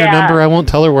just give me your number? I won't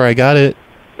tell her where I got it.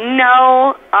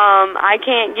 No, I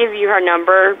can't give you her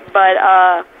number,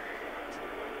 but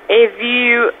if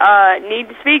you need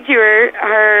to speak to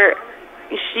her,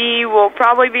 she will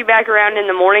probably be back around in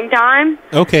the morning time.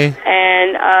 Okay.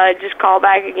 And just call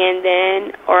back again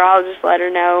then, or I'll just let her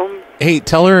know. Hey,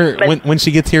 tell her when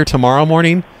she gets here tomorrow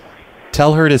morning,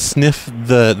 tell her to sniff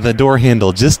the door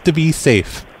handle just to be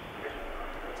safe.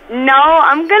 No,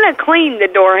 I'm going to clean the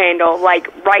door handle,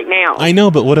 right now. I know,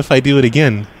 but what if I do it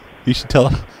again? You should tell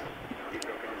her that.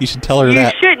 You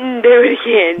shouldn't do it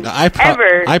again.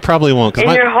 Ever. I probably won't. In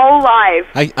your whole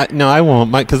life. No, I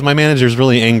won't. Because my manager's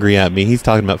really angry at me. He's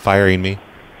talking about firing me.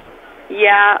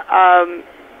 Yeah.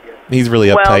 He's really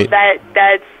uptight.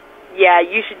 Well,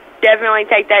 you should definitely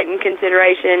take that in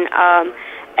consideration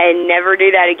and never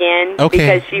do that again.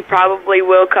 Okay. Because she probably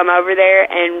will come over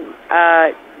there and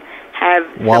have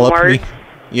Wallop some words. Me.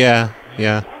 Yeah.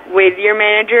 With your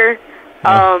manager.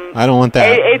 I don't want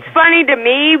that. It's funny to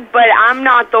me, but I'm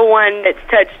not the one that's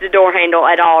touched the door handle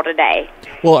at all today.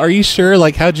 Well, are you sure?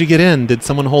 How'd you get in? Did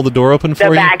someone hold the door open for you?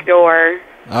 The back door.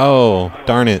 Oh,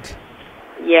 darn it.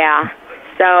 Yeah.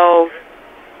 So,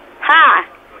 Ha!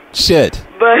 Shit.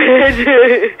 But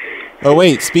Oh,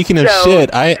 wait, speaking of So-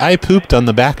 shit, I pooped on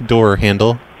the back door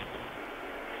handle.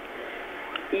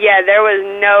 yeah, there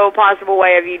was no possible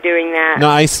way of you doing that. No,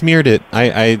 I smeared it.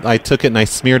 I took it and I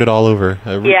smeared it all over.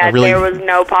 Yeah, there was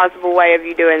no possible way of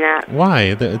you doing that.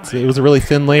 Why? It was a really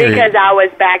thin layer. Because I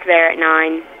was back there at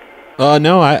 9.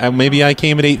 No, maybe I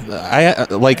came at 8.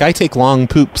 I take long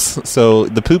poops, so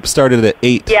the poop started at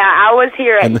 8. Yeah, I was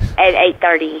here at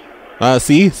 8:30.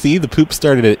 See, the poop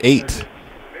started at 8,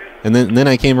 and then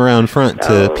I came around front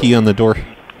to pee on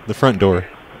the front door.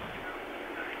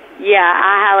 Yeah,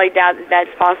 I highly doubt that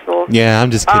that's possible. Yeah, I'm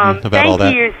just kidding about all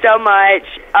that. Thank you so much.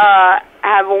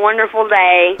 Have a wonderful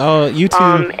day. Oh, you too.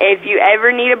 If you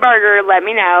ever need a burger, let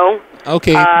me know.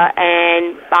 Okay.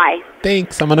 And bye.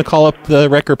 Thanks. I'm gonna call up the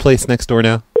wrecker place next door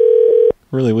now.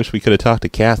 Really wish we could have talked to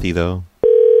Kathy though.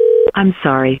 I'm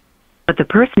sorry, but the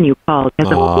person you called has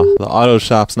the auto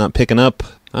shop's not picking up.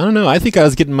 I don't know. I think I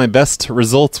was getting my best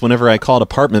results whenever I called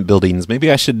apartment buildings.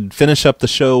 Maybe I should finish up the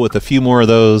show with a few more of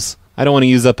those. I don't want to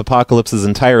use up Apocalypse's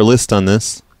entire list on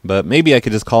this, but maybe I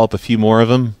could just call up a few more of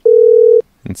them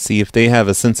and see if they have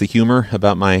a sense of humor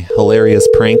about my hilarious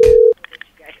prank.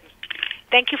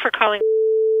 Thank you for calling.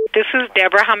 This is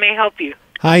Deborah. How may I help you?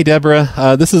 Hi,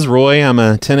 Deborah. This is Roy. I'm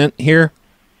a tenant here.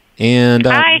 And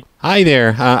hi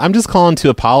there. I'm just calling to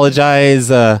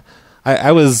apologize. I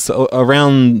was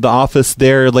around the office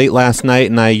there late last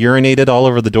night, and I urinated all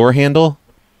over the door handle.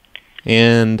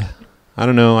 And I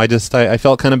don't know. I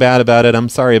felt kind of bad about it. I'm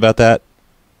sorry about that.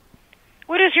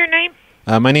 What is your name?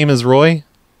 My name is Roy.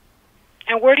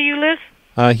 And where do you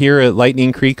live? Here at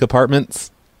Lightning Creek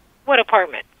Apartments. What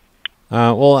apartment?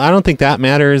 Well, I don't think that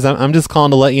matters. I'm just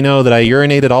calling to let you know that I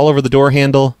urinated all over the door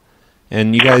handle,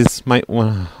 and you guys might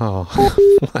want. Oh,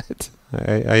 what?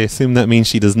 I assume that means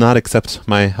she does not accept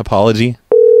my apology.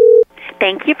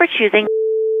 Thank you for choosing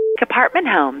Apartment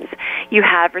Homes. You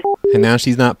have. And now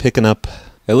she's not picking up.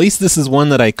 At least this is one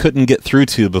that I couldn't get through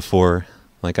to before.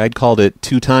 Like, I'd called it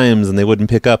 2 times and they wouldn't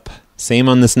pick up. Same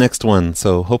on this next one,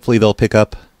 so hopefully they'll pick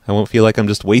up. I won't feel like I'm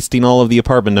just wasting all of the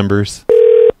apartment numbers.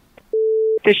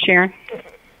 This is Sharon.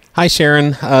 Hi,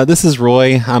 Sharon. This is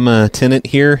Roy. I'm a tenant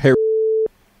here.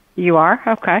 You are?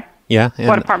 Okay. Yeah.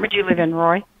 What apartment do you live in,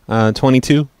 Roy?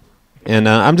 22. And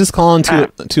I'm just calling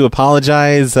to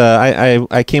apologize.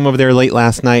 I came over there late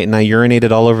last night and I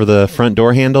urinated all over the front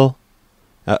door handle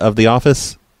of the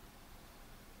office.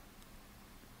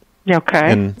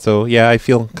 Okay. And so, yeah, I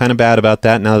feel kind of bad about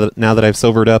that now that I've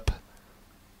sobered up.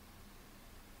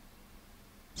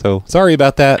 So, sorry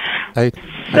about that.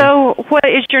 So, what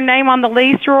is your name on the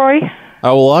lease, Roy?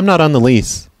 Oh, well, I'm not on the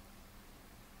lease.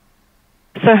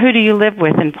 So, who do you live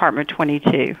with in apartment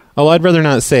 22? Oh, I'd rather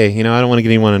not say. I don't want to get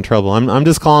anyone in trouble. I'm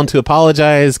just calling to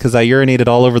apologize because I urinated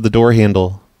all over the door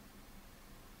handle.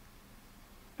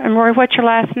 And Roy, what's your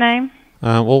last name?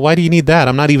 Well, why do you need that?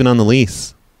 I'm not even on the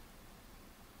lease.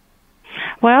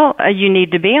 Well, you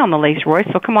need to be on the lease, Roy,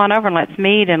 so come on over and let's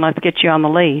meet and let's get you on the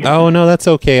lease. Oh, no, that's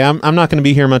okay. I'm not going to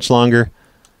be here much longer.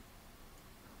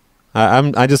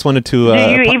 I just wanted to...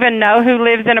 do you even know who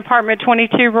lives in apartment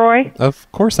 22, Roy?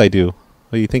 Of course I do.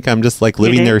 Well, you think I'm just,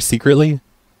 living there secretly?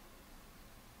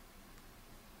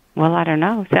 Well, I don't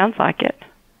know. Sounds like it.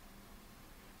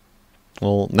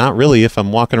 Well, not really if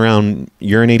I'm walking around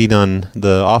urinating on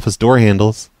the office door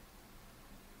handles.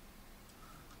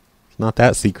 It's not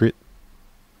that secret.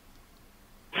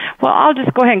 Well, I'll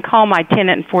just go ahead and call my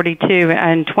tenant in 42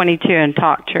 and 22 and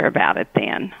talk to her about it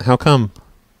then. How come?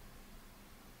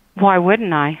 Why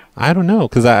wouldn't I? I don't know,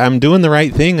 because I'm doing the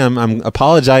right thing. I'm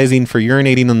apologizing for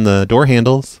urinating on the door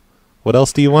handles. What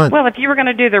else do you want? Well, if you were going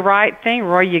to do the right thing,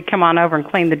 Roy, you'd come on over and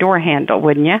clean the door handle,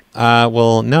 wouldn't you?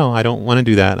 Well, no, I don't want to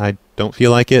do that. I don't feel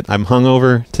like it. I'm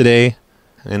hungover today,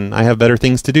 and I have better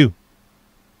things to do.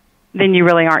 Then you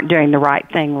really aren't doing the right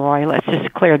thing, Roy. Let's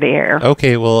just clear the air.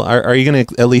 Okay, well, are you going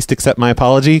to at least accept my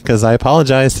apology? Because I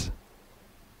apologized.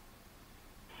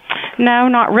 No,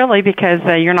 not really, because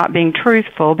you're not being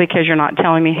truthful, because you're not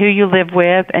telling me who you live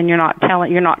with, and you're not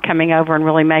coming over and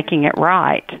really making it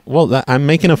right. Well, I'm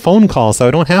making a phone call, so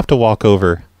I don't have to walk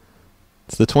over.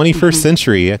 It's the 21st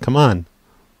century. Come on.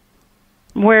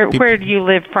 Where do you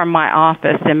live from my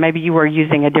office? And maybe you were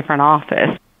using a different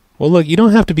office. Well, look, you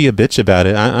don't have to be a bitch about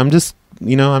it. I'm just,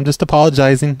 I'm just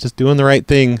apologizing, just doing the right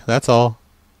thing. That's all.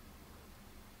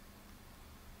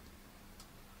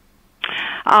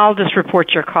 I'll just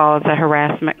report your call as a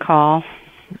harassment call.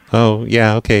 Oh,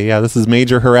 yeah, okay, yeah, this is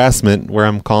major harassment where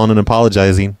I'm calling and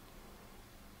apologizing.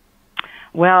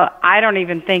 Well, I don't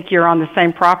even think you're on the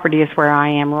same property as where I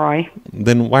am, Roy.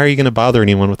 Then why are you going to bother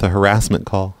anyone with a harassment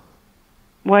call?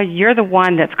 Well, you're the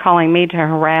one that's calling me to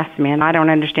harass me, and I don't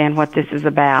understand what this is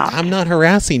about. I'm not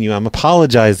harassing you. I'm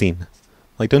apologizing.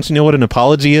 Like, don't you know what an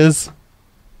apology is?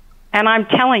 And I'm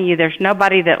telling you, there's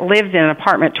nobody that lives in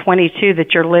apartment 22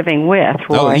 that you're living with,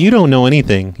 Roy. Oh, you don't know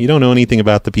anything. You don't know anything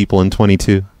about the people in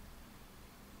 22.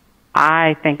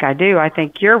 I think I do. I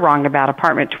think you're wrong about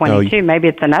apartment 22. Maybe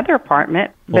it's another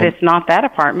apartment, but it's not that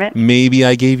apartment. Maybe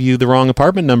I gave you the wrong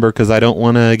apartment number because I don't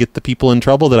want to get the people in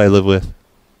trouble that I live with.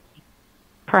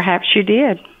 Perhaps you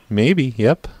did. Maybe.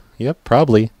 Yep,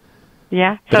 probably.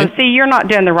 Yeah. So, see, you're not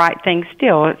doing the right thing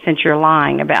still since you're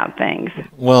lying about things.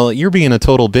 Well, you're being a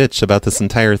total bitch about this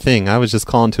entire thing. I was just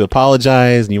calling to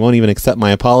apologize, and you won't even accept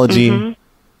my apology. Mm-hmm.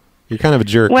 You're kind of a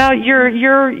jerk. Well,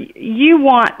 you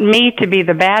want me to be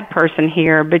the bad person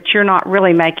here, but you're not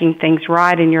really making things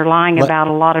right, and you're lying about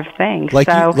a lot of things. Like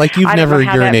you've never urinated. I don't know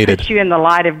how that puts you in the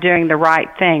light of doing the right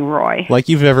thing, Roy. Like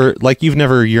you've never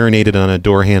urinated on a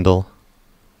door handle.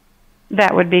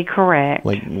 That would be correct.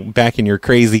 Like back in your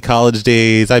crazy college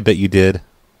days, I bet you did.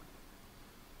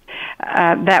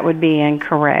 That would be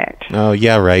incorrect. Oh,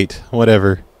 yeah, right.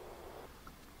 Whatever.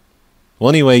 Well,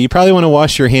 anyway, you probably want to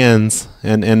wash your hands,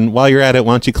 and while you're at it,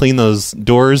 why don't you clean those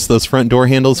front door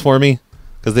handles for me?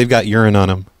 Because they've got urine on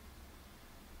them.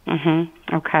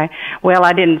 Mm-hmm. Okay. Well,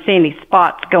 I didn't see any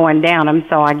spots going down them,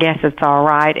 so I guess it's all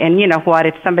right. And you know what?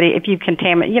 If you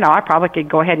contaminate, I probably could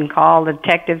go ahead and call the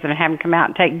detectives and have them come out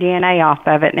and take DNA off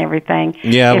of it and everything.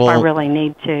 Yeah, if I really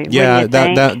need to. Yeah,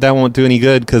 that won't do any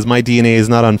good because my DNA is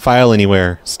not on file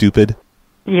anywhere. Stupid.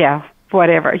 Yeah.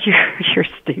 Whatever. You're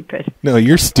stupid. No,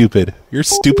 you're stupid. You're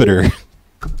stupider.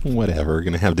 Whatever. We're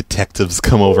gonna have detectives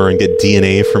come over and get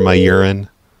DNA from my urine.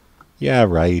 Yeah,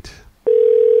 right.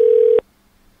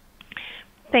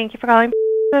 Thank you for calling.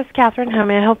 This is Catherine. How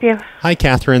may I help you? Hi,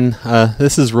 Catherine.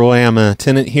 This is Roy. I'm a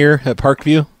tenant here at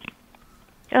Parkview.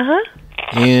 Uh-huh.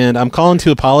 And I'm calling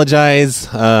to apologize.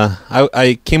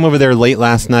 I came over there late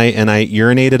last night and I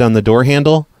urinated on the door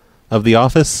handle of the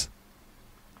office.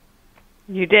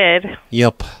 You did?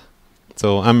 Yep.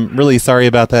 So I'm really sorry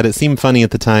about that. It seemed funny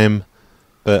at the time,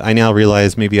 but I now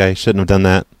realize maybe I shouldn't have done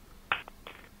that.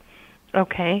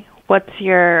 Okay. What's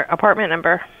your apartment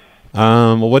number?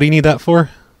 Well, what do you need that for?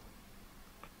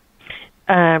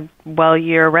 Well,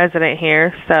 you're a resident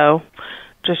here, so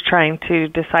just trying to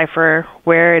decipher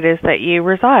where it is that you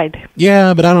reside.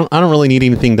 Yeah, but I don't really need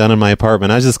anything done in my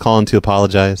apartment. I was just calling to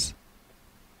apologize.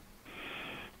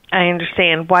 I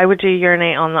understand. Why would you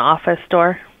urinate on the office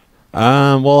door?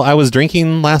 Well, I was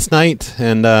drinking last night,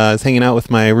 and I was hanging out with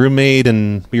my roommate,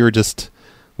 and we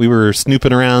were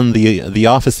snooping around the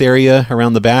office area,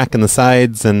 around the back and the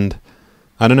sides, and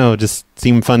I don't know, it just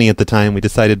seemed funny at the time. We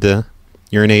decided to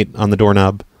urinate on the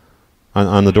doorknob,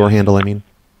 on the door handle, I mean.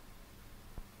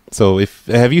 So,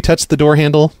 have you touched the door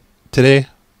handle today?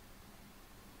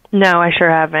 No, I sure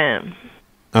haven't.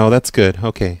 Oh, that's good.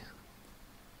 Okay.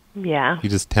 Yeah. You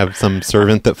just have some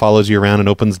servant that follows you around and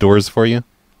opens doors for you?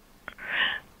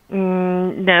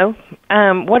 No.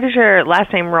 What is your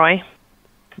last name, Roy?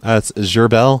 It's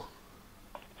Gerbel.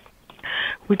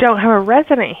 We don't have a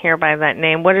resident here by that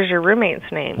name. What is your roommate's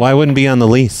name? Well, I wouldn't be on the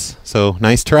lease, so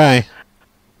nice try.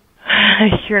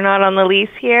 You're not on the lease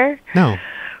here? No.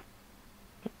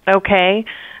 Okay.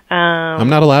 I'm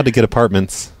not allowed to get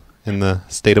apartments in the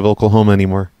state of Oklahoma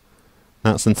anymore.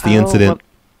 Not since the incident.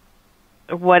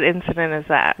 What incident is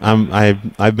that?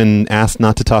 I've been asked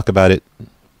not to talk about it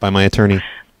by my attorney.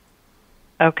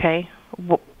 Okay.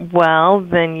 Well,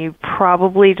 then you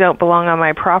probably don't belong on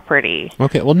my property.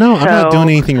 Okay. Well, no, I'm not doing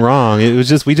anything wrong. It was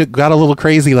just we just got a little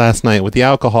crazy last night with the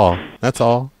alcohol. That's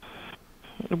all.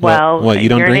 Well, what you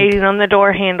don't drink? Urinating on the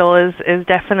door handle is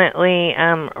definitely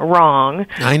wrong.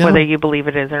 I know. Whether you believe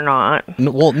it is or not.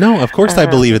 Well, no, of course I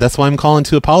believe it. That's why I'm calling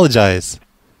to apologize.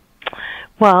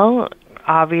 Well,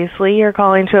 obviously you're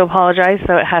calling to apologize,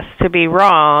 so it has to be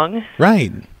wrong.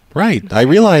 Right. I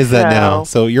realize that now.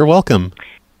 So you're welcome.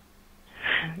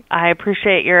 I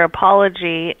appreciate your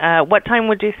apology. What time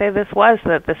would you say this was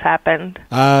that this happened?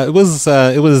 It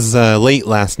was late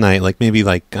last night, like maybe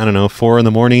 4 in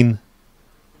the morning.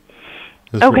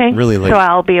 Okay. Really late. So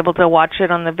I'll be able to watch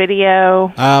it on the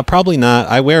video? Probably not.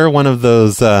 I wear one of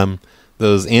those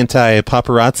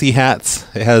anti-paparazzi hats.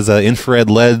 It has infrared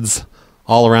LEDs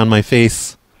all around my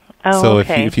face. Oh, so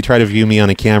okay. if you try to view me on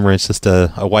a camera, it's just a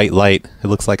white light. It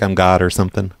looks like I'm God or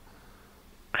something.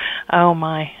 Oh,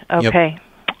 my. Okay. Yep.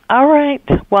 All right.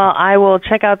 Well, I will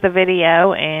check out the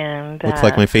video and... Looks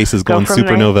like my face is going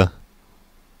supernova.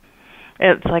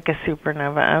 It's like a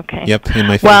supernova. Okay. Yep, in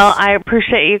my face. Well, I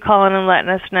appreciate you calling and letting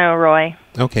us know, Roy.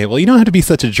 Okay. Well, you don't have to be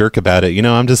such a jerk about it.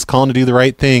 I'm just calling to do the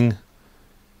right thing.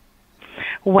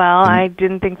 Well, I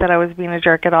didn't think that I was being a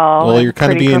jerk at all. Well, I'm you're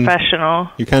kind of pretty being professional.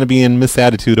 You're kind of being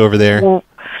misattitude over there.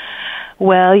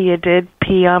 Well, you did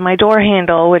pee on my door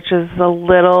handle, which is a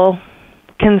little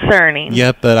concerning.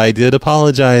 Yep, but I did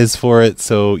apologize for it,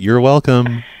 so you're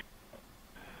welcome.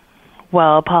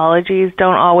 Well, apologies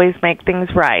don't always make things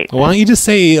right. Why don't you just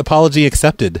say apology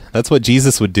accepted? That's what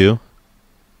Jesus would do.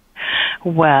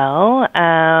 Well,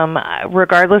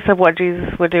 regardless of what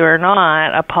Jesus would do or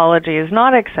not, apology is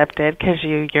not accepted because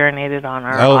you urinated on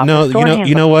our Oh no, office door handle.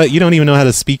 you know what? You don't even know how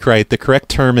to speak right. The correct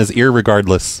term is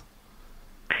irregardless.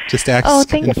 Just acts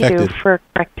infected. You for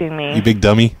correcting me. You big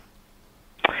dummy.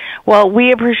 Well,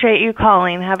 we appreciate you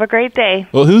calling. Have a great day.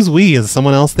 Well, who's we? Is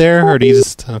someone else there, or do you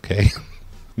just okay?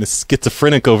 Miss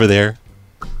Schizophrenic over there.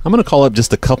 I'm gonna call up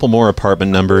just a couple more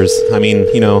apartment numbers. I mean,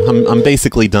 I'm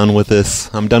basically done with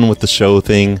this. I'm done with the show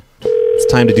thing.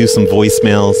 It's time to do some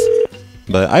voicemails.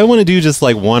 But I want to do just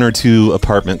like 1 or 2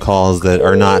 apartment calls that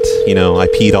are not, I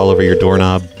peed all over your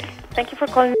doorknob. Thank you for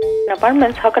calling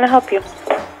apartments. How can I help you?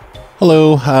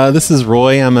 Hello, this is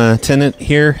Roy. I'm a tenant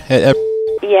here at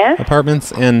Yes.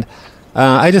 Apartments, and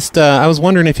I was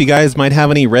wondering if you guys might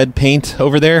have any red paint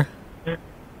over there.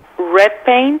 Red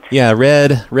paint? Yeah,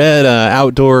 red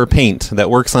outdoor paint that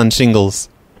works on shingles.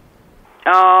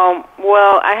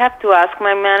 Well, I have to ask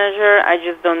my manager. I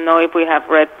just don't know if we have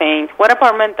red paint. What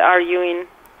apartment are you in?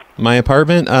 My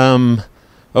apartment?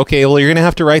 Okay, well, you're going to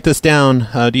have to write this down.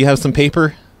 Do you have some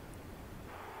paper?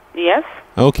 Yes.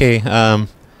 Okay,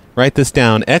 write this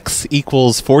down. X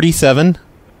equals 47.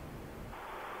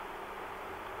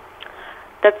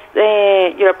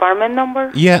 That's your apartment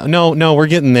number? Yeah, no, we're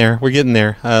getting there. We're getting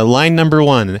there. Line number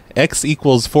 1. X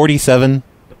equals 47.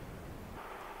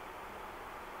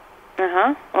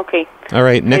 Okay. All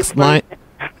right, next line.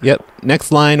 Yep,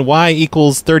 next line. Y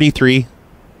equals 33.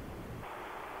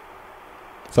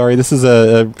 Sorry, this is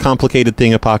a complicated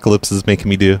thing Apocalypse is making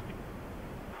me do.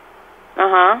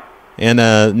 And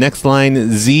next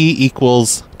line, Z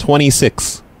equals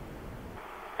 26.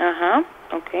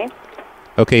 Okay.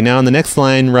 Okay, now in the next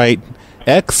line, write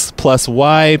X plus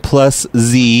Y plus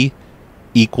Z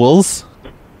equals.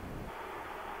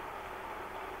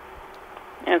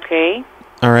 Okay.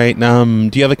 All right, do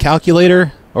you have a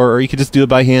calculator? Or you could just do it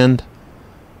by hand?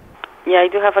 Yeah, I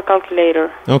do have a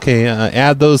calculator. Okay,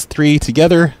 add those 3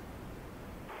 together.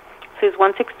 So it's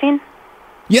 116?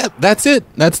 Yep, that's it.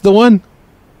 That's the one.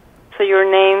 So your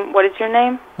name, what is your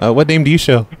name? What name do you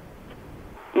show?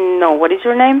 No, what is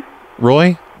your name?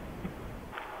 Roy?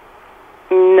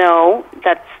 No,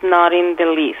 that's not in the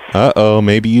list. Uh-oh,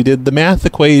 maybe you did the math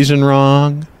equation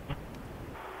wrong.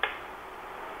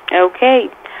 Okay.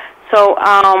 So,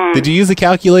 did you use a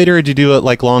calculator or did you do it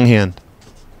like longhand?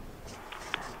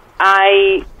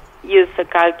 I use a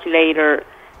calculator.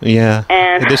 Yeah,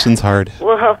 and addition's hard.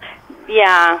 Well,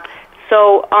 yeah.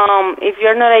 So, if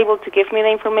you're not able to give me the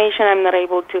information, I'm not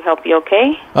able to help you,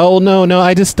 okay? Oh, no,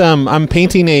 I just, I'm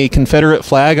painting a Confederate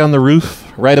flag on the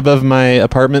roof right above my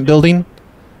apartment building.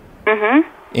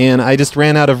 And I just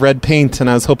ran out of red paint, and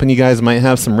I was hoping you guys might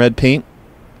have some red paint.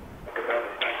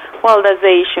 Well, that's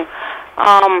the issue.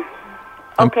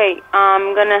 Okay,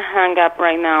 I'm gonna hang up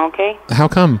right now, okay? How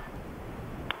come?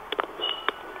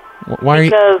 Why are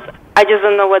you... Because I just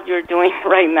don't know what you're doing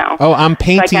right now. Oh, I'm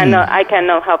painting... So I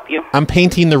cannot help you. I'm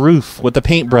painting the roof with a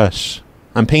paintbrush.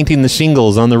 I'm painting the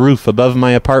shingles on the roof above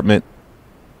my apartment.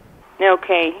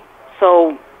 Okay,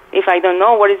 so if I don't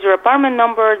know what is your apartment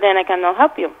number, then I cannot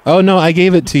help you. Oh, no, I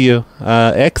gave it to you.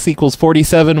 X equals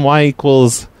 47, Y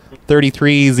equals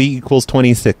 33, Z equals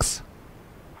 26.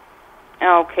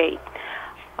 Okay.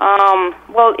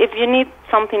 Well, if you need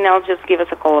something else, just give us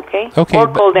a call, okay? Okay. Or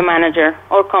call the manager,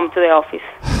 or come to the office.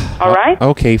 All right?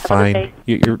 Okay, fine.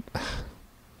 You're...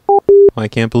 I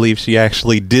can't believe she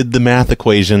actually did the math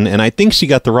equation, and I think she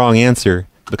got the wrong answer,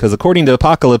 because according to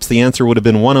Apocalypse, the answer would have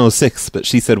been 106, but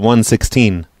she said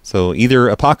 116. So either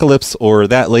Apocalypse or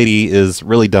that lady is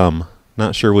really dumb.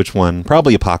 Not sure which one.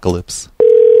 Probably Apocalypse.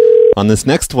 On this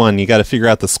next one, you got to figure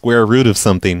out the square root of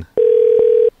something.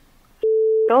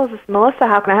 This is Melissa.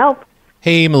 How can I help?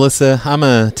 Hey, Melissa. I'm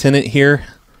a tenant here.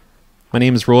 My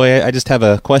name is Roy. I just have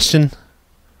a question.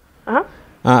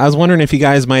 I was wondering if you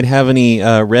guys might have any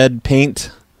red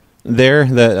paint there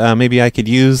that maybe I could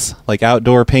use, like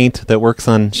outdoor paint that works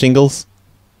on shingles.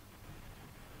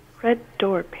 Red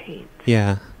door paint.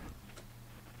 Yeah.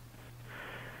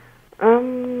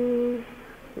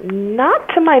 Not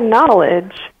to my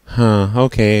knowledge.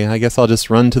 Okay. I guess I'll just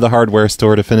run to the hardware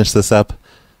store to finish this up.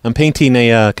 I'm painting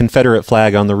a Confederate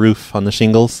flag on the roof on the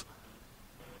shingles.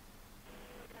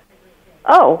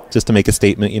 Oh. Just to make a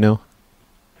statement,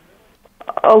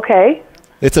 Okay.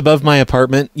 It's above my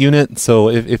apartment unit, so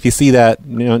if you see that,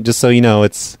 just so you know,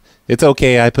 it's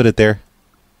okay. I put it there.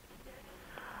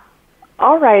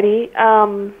 Alrighty.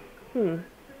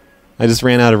 I just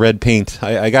ran out of red paint.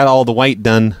 I got all the white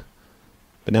done,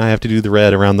 but now I have to do the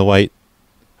red around the white.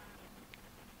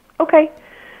 Okay.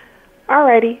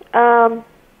 Alrighty.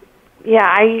 Yeah,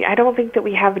 I don't think that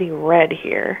we have any red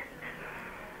here.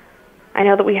 I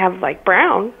know that we have, like,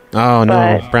 brown. Oh,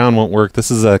 no, brown won't work.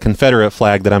 This is a Confederate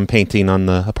flag that I'm painting on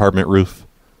the apartment roof.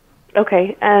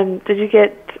 Okay, and did you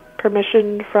get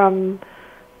permission from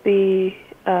the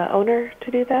owner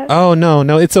to do that? Oh,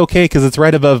 no, it's okay because it's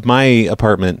right above my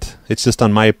apartment. It's just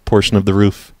on my portion of the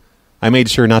roof. I made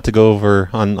sure not to go over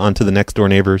onto the next door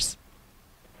neighbors.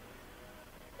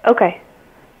 Okay.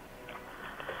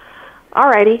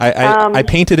 Alrighty. I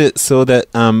painted it so that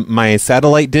my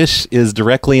satellite dish is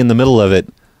directly in the middle of it.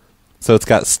 So it's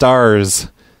got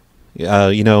stars,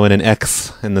 and an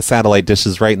X, and the satellite dish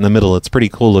is right in the middle. It's pretty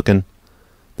cool looking,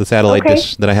 the satellite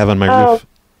dish that I have on my roof.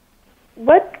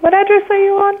 What address are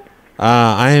you on?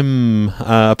 I'm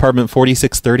apartment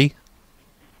 4630.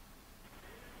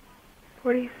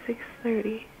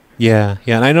 4630. Yeah,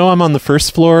 and I know I'm on the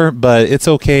first floor, but it's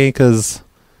okay because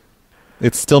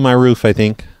it's still my roof, I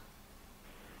think.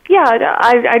 Yeah,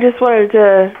 I just wanted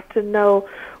to know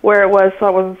where it was so I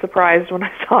wasn't surprised when I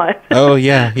saw it. Oh,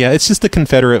 yeah, it's just a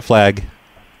Confederate flag.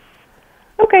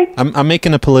 Okay. I'm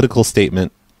making a political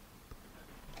statement.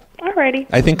 Alrighty.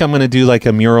 I think I'm going to do like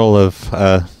a mural of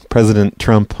President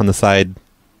Trump on the side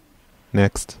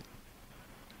next.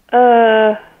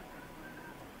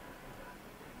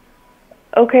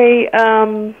 Okay,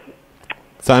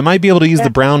 So I might be able to use the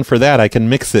brown for that. I can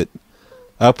mix it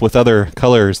up with other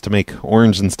colors to make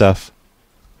orange and stuff.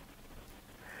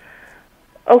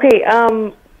 Okay,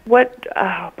 what,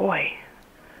 oh boy.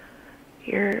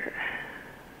 You're,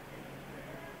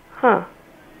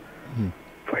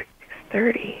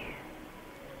 4630.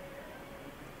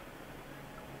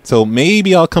 So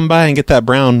maybe I'll come by and get that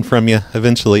brown from you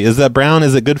eventually. Is that brown,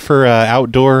 is it good for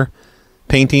outdoor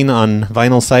painting on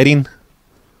vinyl siding?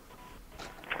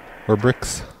 Or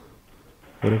bricks?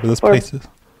 Whatever this place is.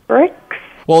 Bricks?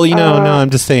 Well, no, I'm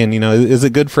just saying, is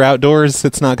it good for outdoors?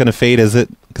 It's not going to fade, is it?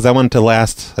 Because I want it to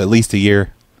last at least a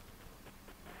year.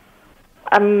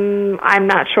 I'm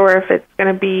not sure if it's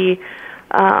going to be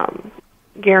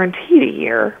guaranteed a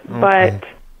year, but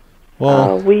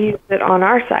we use it on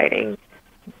our siding.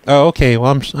 Oh, okay.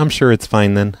 Well, I'm sure it's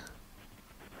fine then.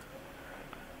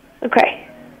 Okay.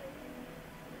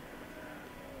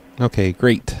 Okay,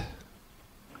 great.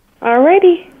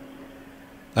 Alrighty.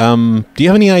 Do you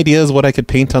have any ideas what I could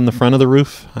paint on the front of the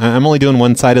roof? I'm only doing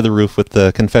one side of the roof with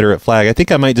the Confederate flag. I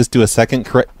think I might just do a second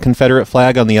Confederate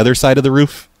flag on the other side of the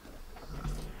roof.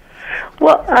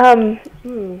 Well,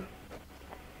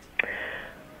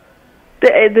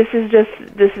 this is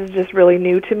just really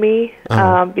new to me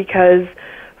because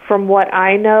from what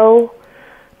I know,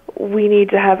 we need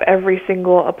to have every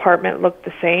single apartment look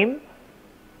the same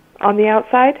on the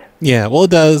outside. Yeah, well,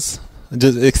 it does.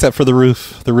 Except for the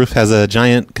roof. The roof has a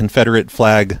giant Confederate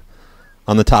flag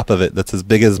on the top of it that's as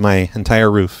big as my entire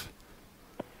roof.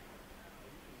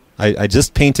 I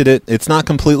just painted it. It's not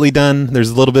completely done. There's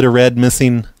a little bit of red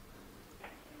missing.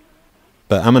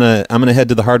 But I'm gonna head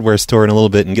to the hardware store in a little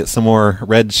bit and get some more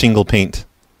red shingle paint.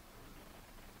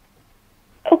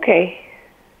 Okay.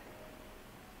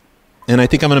 And I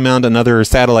think I'm gonna mount another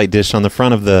satellite dish on the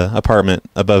front of the apartment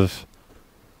above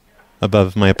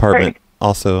my apartment.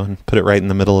 Also, and put it right in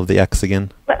the middle of the X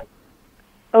again.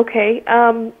 Okay.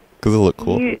 Because it'll look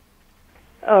cool.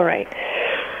 All right.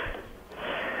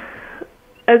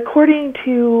 According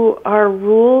to our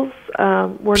rules,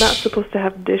 we're not supposed to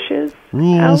have dishes.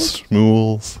 Rules.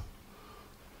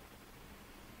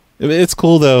 It's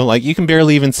cool though. Like you can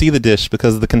barely even see the dish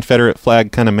because the Confederate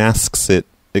flag kind of masks it.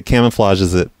 It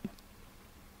camouflages it.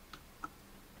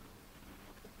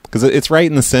 Because it's right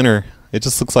in the center. It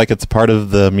just looks like it's part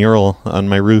of the mural on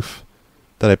my roof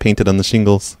that I painted on the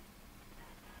shingles.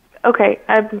 Okay,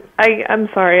 I'm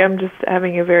sorry. I'm just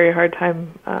having a very hard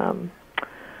time.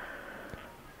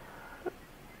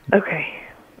 Okay,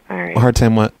 all right. A hard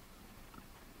time what?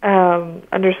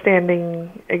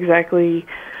 Understanding exactly.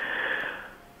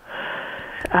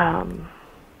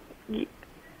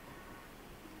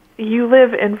 You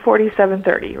live in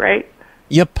 4730, right?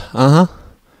 Yep.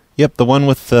 Yep, the one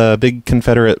with the big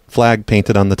Confederate flag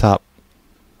painted on the top.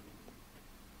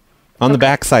 On the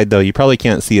back side, though, you probably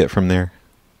can't see it from there.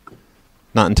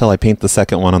 Not until I paint the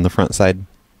second one on the front side.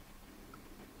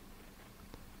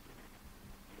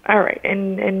 All right,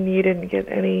 and you didn't get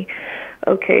any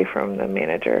okay from the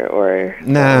manager or...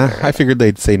 Nah, I figured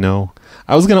they'd say no.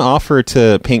 I was going to offer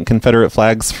to paint Confederate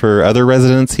flags for other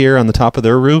residents here on the top of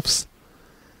their roofs.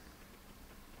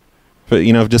 But,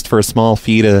 just for a small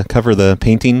fee to cover the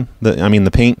painting, the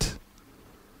paint.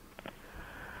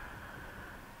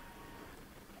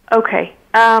 Okay.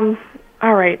 All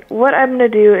right. What I'm going to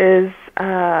do is,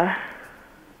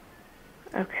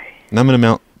 okay. And I'm going to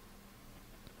mount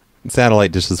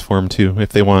satellite dishes for them, too, if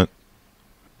they want.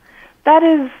 That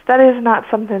is not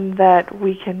something that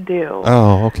we can do.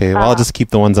 Oh, okay. Well, I'll just keep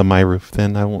the ones on my roof,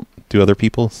 then. I won't do other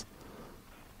people's.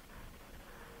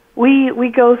 We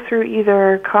go through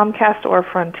either Comcast or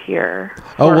Frontier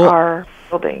for our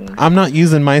building. I'm not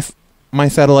using my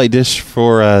satellite dish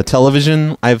for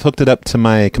television. I've hooked it up to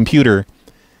my computer,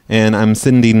 and I'm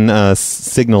sending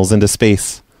signals into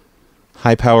space.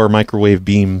 High-power microwave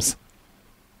beams.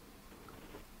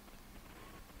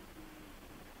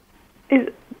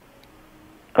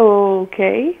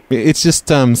 Okay. It's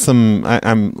just I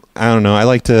don't know. I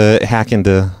like to hack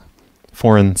into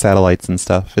foreign satellites and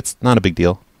stuff. It's not a big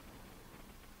deal.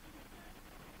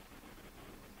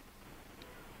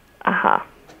 Uh-huh.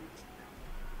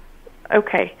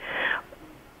 Okay.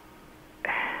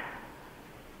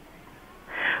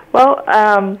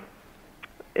 Well,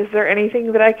 is there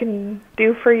anything that I can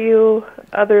do for you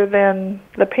other than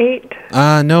the paint?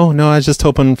 No. I was just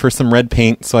hoping for some red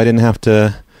paint so I didn't have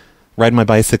to ride my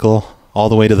bicycle all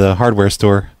the way to the hardware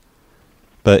store.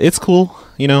 But it's cool.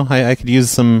 I could use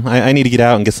some... I need to get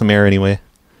out and get some air anyway.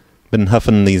 Been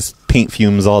huffing these paint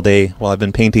fumes all day while I've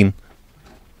been painting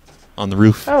on the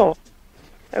roof. Oh,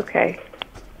 okay.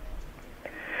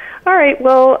 All right,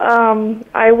 well,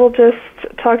 I will just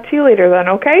talk to you later then,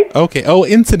 okay? Okay. Oh,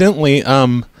 incidentally,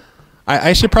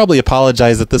 I should probably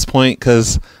apologize at this point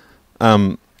because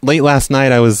late last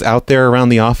night I was out there around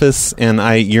the office and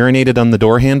I urinated on the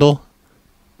door handle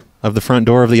of the front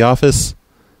door of the office.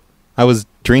 I was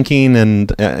drinking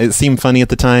and it seemed funny at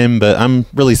the time, but I'm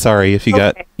really sorry if you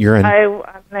got urine. I'm going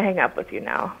to hang up with you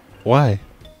now. Why?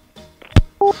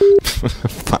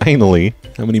 Finally.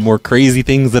 How many more crazy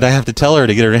things did I have to tell her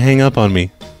to get her to hang up on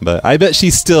me? But I bet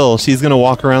she's going to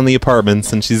walk around the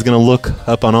apartments and she's going to look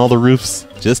up on all the roofs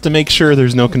just to make sure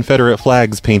there's no Confederate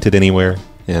flags painted anywhere.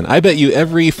 And I bet you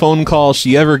every phone call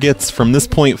she ever gets from this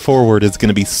point forward is going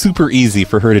to be super easy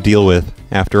for her to deal with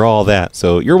after all that.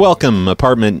 So you're welcome,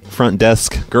 apartment front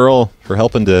desk girl, for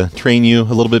helping to train you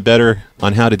a little bit better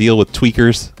on how to deal with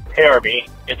tweakers. Hey, RB,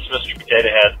 it's Mr. Potato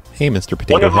Head. Hey, Mr.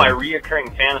 Potato Head. One of my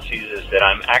reoccurring fantasies is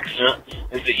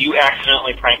that you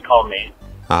accidentally prank called me.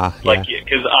 Yeah.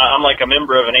 Because I'm like a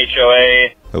member of an HOA.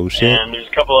 Oh, shit. And there's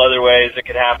a couple other ways it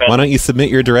could happen. Why don't you submit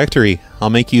your directory? I'll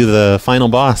make you the final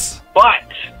boss. But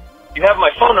you have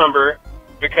my phone number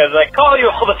because I call you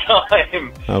all the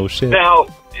time. Oh, shit. Now,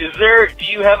 do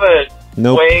you have a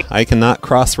Nope, way I cannot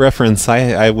cross-reference.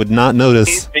 I would not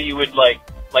notice. that you would, like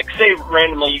say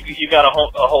randomly you got a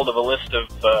hold of a list of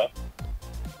the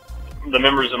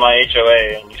members of my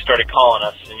HOA and you started calling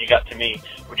us and you got to me.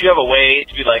 Would you have a way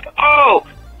to be like, oh,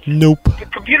 nope, the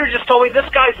computer just told me this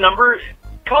guy's number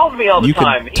calls me all the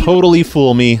time. You could totally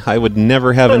fool me. I would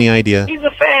never have any idea. He's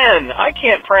a fan. I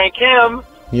can't prank him.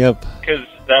 Yep. Because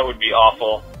that would be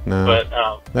awful. No, but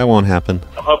that won't happen.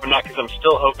 I'm hoping not, because I'm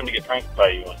still hoping to get pranked by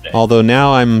you one day. Although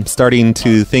now I'm starting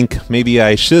to think maybe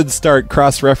I should start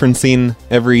cross-referencing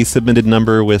every submitted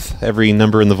number with every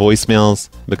number in the voicemails,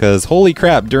 because holy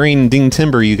crap, during Ding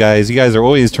Timber, you guys are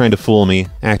always trying to fool me,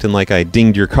 acting like I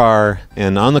dinged your car,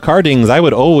 and on the car dings, I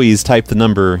would always type the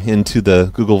number into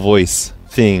the Google Voice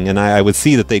thing, and I would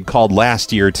see that they'd called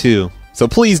last year too. So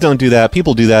please don't do that.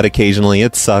 People do that occasionally.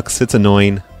 It sucks. It's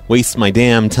annoying. Waste my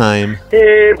damn time.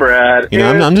 Hey, Brad. You know,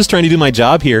 I'm just trying to do my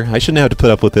job here. I shouldn't have to put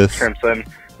up with this. Crimson.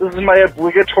 This is my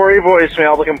obligatory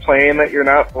voicemail to complain that you're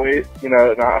not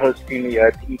hosting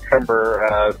the Ding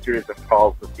Timber series of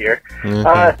calls this year.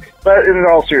 Mm-hmm. But in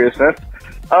all seriousness,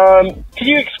 can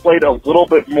you explain a little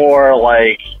bit more,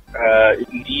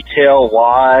 in detail,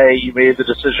 why you made the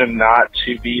decision not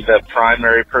to be the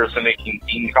primary person making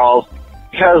Ding calls?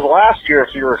 Because last year,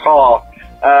 if you recall,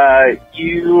 I'm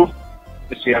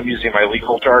using my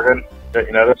legal jargon. Don't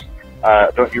you notice?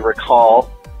 Don't you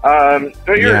recall?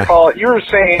 Recall? You were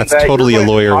saying that's that totally you were going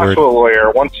a lawyer to talk word. to a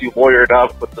lawyer once you lawyered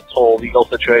up with this whole legal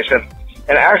situation,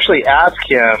 and actually ask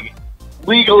him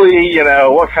legally,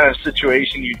 what kind of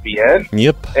situation you'd be in.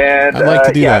 Yep. And I'd like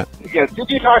to do that. Yeah. Did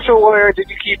you talk to a lawyer? Did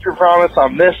you keep your promise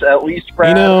on this at least,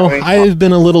 Brad? I've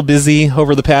been a little busy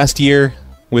over the past year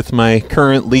with my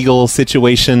current legal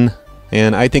situation,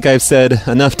 And I think I've said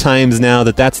enough times now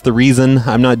that that's the reason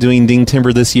I'm not doing Ding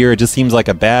Timber this year. It just seems like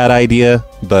a bad idea.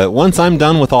 But once I'm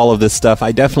done with all of this stuff,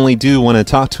 I definitely do want to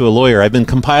talk to a lawyer. I've been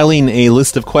compiling a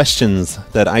list of questions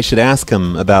that I should ask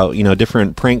him about,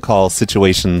 different prank call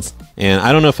situations. And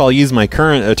I don't know if I'll use my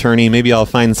current attorney. Maybe I'll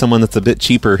find someone that's a bit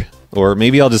cheaper. Or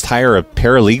maybe I'll just hire a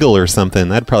paralegal or something.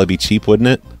 That'd probably be cheap, wouldn't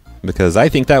it? Because I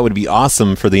think that would be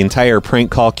awesome for the entire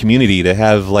prank call community to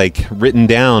have, written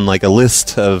down, a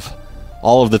list of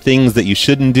all of the things that you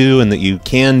shouldn't do and that you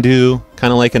can do,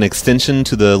 kind of like an extension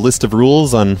to the list of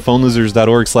rules on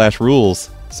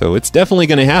phonelosers.org/rules. So it's definitely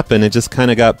going to happen. It just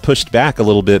kind of got pushed back a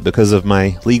little bit because of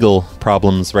my legal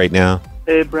problems right now.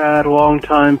 Hey Brad,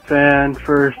 long-time fan,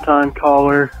 first-time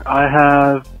caller. I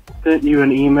have sent you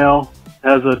an email. It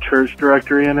has a church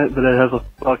directory in it, but it has a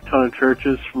fuck ton of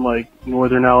churches from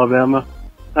northern Alabama.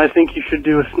 I think you should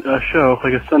do a show,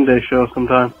 a Sunday show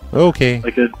sometime. Okay.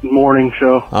 Like a morning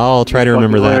show. I'll try to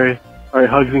remember that. All right,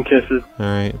 hugs and kisses. All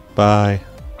right, bye.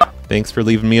 Thanks for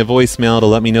leaving me a voicemail to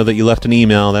let me know that you left an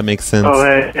email. That makes sense. Oh,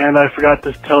 hey, and I forgot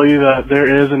to tell you that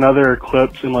there is another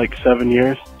eclipse in 7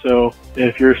 years. So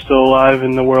if you're still alive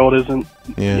and the world isn't,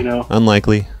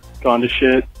 unlikely, gone to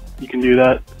shit, you can do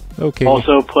that. Okay.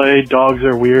 Also play Dogs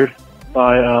Are Weird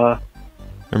by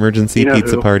Emergency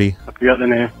Pizza Party. I forgot the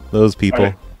name. Those people.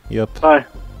 Right. Yep. Bye.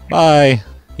 Bye.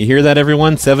 You hear that,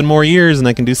 everyone? 7 more years and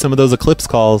I can do some of those eclipse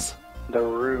calls. The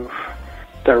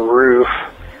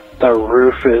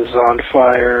roof is on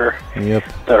fire. Yep.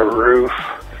 The roof.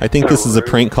 I think this is a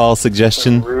prank call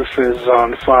suggestion. The roof is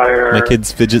on fire. My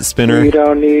kid's fidget spinner We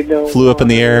don't need no flew up in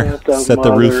the air, set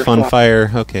the roof on motherfucker.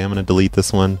 fire. Okay, I'm going to delete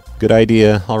this one. Good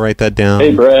idea. I'll write that down.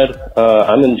 Hey, Brad.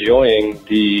 I'm enjoying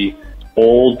the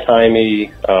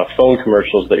old-timey phone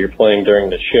commercials that you're playing during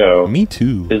the show. Me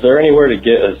too. Is there anywhere to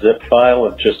get a zip file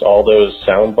of just all those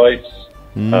sound bites?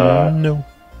 No.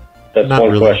 That's Not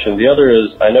one really. question. The other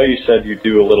is, I know you said you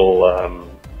do a little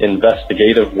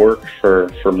investigative work for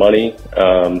money.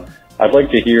 I'd like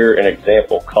to hear an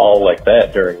example call like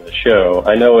that during the show.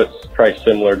 I know it's probably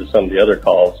similar to some of the other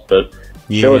calls, but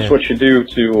show us what you do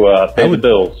to pay the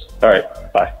bills. All right,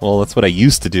 bye. Well, that's what I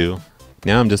used to do.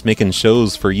 Now I'm just making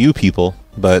shows for you people.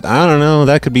 But I don't know,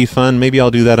 that could be fun. Maybe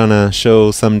I'll do that on a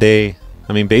show someday.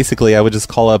 I mean, basically, I would just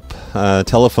call up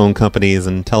telephone companies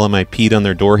and tell them I peed on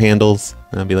their door handles.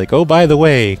 And I'd be like, oh, by the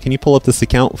way, can you pull up this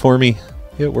account for me?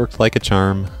 It worked like a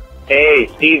charm. Hey,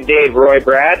 Steve, Dave, Roy,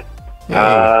 Brad.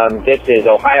 This is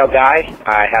Ohio Guy.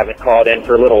 I haven't called in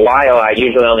for a little while. I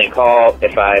usually only call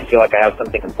if I feel like I have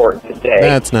something important to say.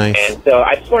 That's nice. And so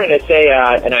I just wanted to say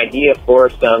an idea for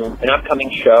an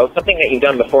upcoming show, something that you've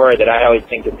done before that I always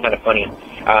think is kind of funny.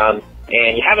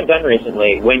 And you haven't done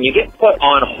recently, when you get put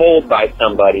on hold by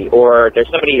somebody, or there's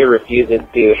somebody who refuses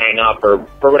to hang up, or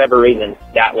for whatever reason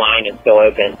that line is still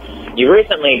open, you've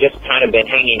recently just kind of been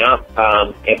hanging up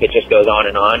if it just goes on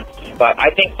and on. But I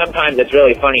think sometimes it's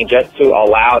really funny just to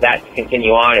allow that to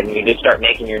continue on, and you just start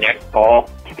making your next call.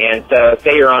 And so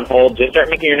say you're on hold, just start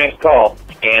making your next call.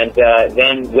 And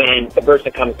then when the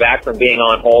person comes back from being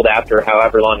on hold after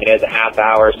however long it is, a half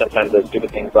hour, sometimes those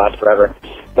stupid things last forever.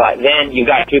 But then you've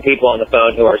got two people on the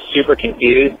phone who are super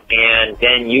confused, and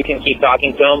then you can keep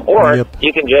talking to them, or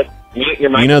you can just mute your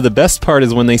mic. You know, the best part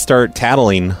is when they start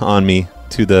tattling on me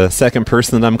to the second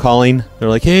person that I'm calling. They're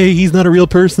like, hey, he's not a real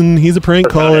person. He's a prank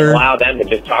caller. Allow them to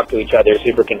just talk to each other,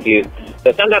 super confused.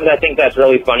 So sometimes I think that's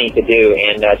really funny to do,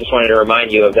 and I just wanted to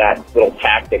remind you of that little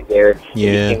tactic there.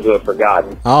 Yeah. You seem to have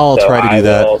forgotten. I'll try to do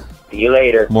that. Will see you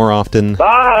later. More often.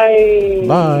 Bye.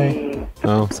 Bye.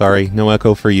 Oh, sorry. No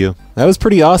echo for you. That was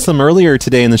pretty awesome earlier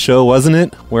today in the show, wasn't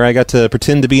it? Where I got to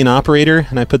pretend to be an operator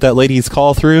and I put that lady's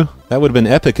call through. That would have been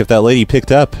epic if that lady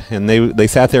picked up and they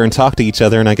sat there and talked to each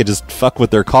other and I could just fuck with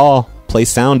their call, play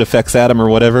sound effects at them or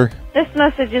whatever. This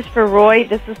message is for Roy.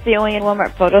 This is the only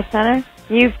Walmart Photo Center.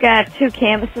 You've got two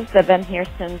canvases that have been here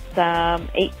since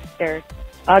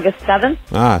August 7th.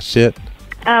 Ah, shit.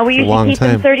 We a long usually keep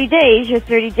time. them 30 days. Your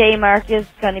 30-day mark is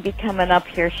going to be coming up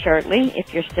here shortly.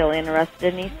 If you're still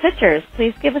interested in these pictures,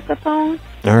 please give us a phone.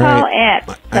 All right. Call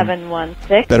at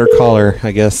 716. Better caller,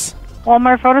 I guess.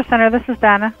 Walmart Photo Center, this is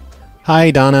Donna.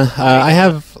 Hi, Donna. I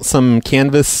have some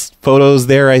canvas photos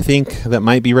there, I think, that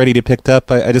might be ready to pick up.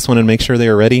 I just wanted to make sure they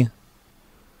were ready.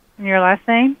 And your last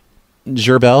name?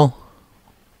 Gerbel.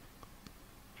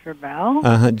 Gerbel?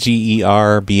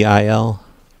 Gerbil.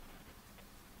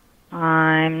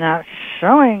 I'm not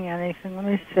showing anything. Let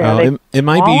me see. Oh, it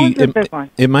might small be ones or big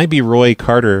ones? it might be Roy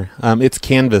Carter. It's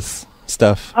canvas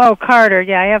stuff. Oh, Carter.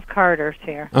 Yeah, I have Carter's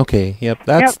here. Okay, yep,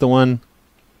 that's Yep. the one.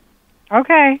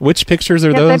 Okay. Which pictures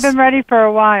are Yep, those? they've been ready for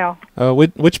a while.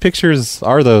 Which pictures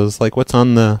are those? Like, what's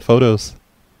on the photos?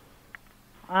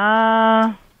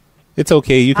 It's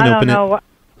okay. You can open it.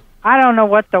 I don't know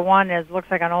what the one is.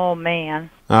 Looks like an old man.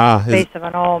 Face of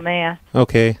an old man.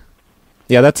 Okay.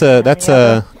 Yeah, that's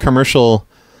a commercial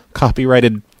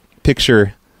copyrighted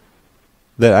picture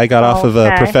that I got off of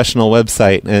a professional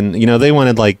website, and they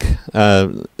wanted like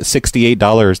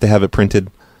 $68 to have it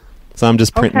printed. So I'm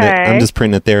just printing it. I'm just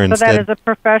printing it there instead. So that is a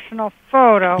professional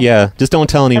photo. Yeah, just don't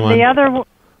tell anyone. And the other,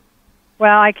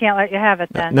 well, I can't let you have it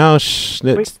then. No,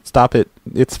 stop it.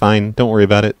 It's fine. Don't worry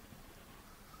about it.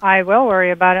 I will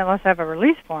worry about it unless I have a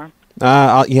release form.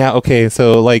 Yeah, okay.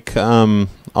 So like,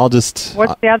 I'll just.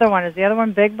 What's the other one? Is the other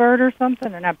one Big Bird or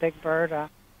something, or not Big Bird? I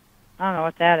don't know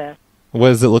what that is. What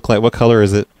does it look like? What color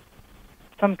is it?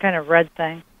 Some kind of red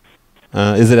thing.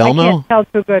 Is it Elmo? I can't tell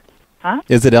too good. Huh?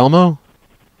 Is it Elmo?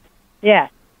 Yeah.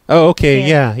 Oh, okay.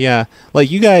 Yeah. Like,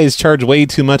 you guys charge way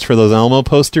too much for those Elmo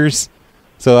posters,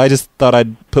 so I just thought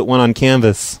I'd put one on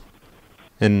canvas,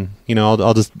 and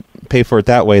I'll just pay for it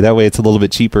that way. That way, it's a little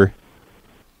bit cheaper.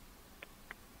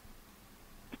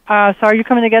 So, are you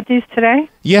coming to get these today?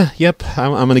 Yeah. Yep.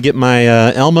 I'm going to get my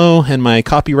Elmo and my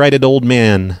copyrighted old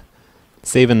man. I'm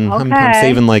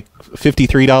saving like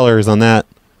 $53 on that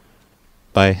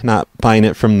by not buying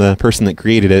it from the person that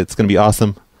created it. It's going to be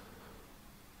awesome.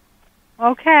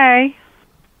 Okay.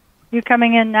 You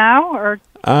coming in now, or?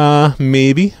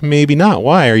 Maybe not.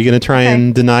 Why? Are you going to try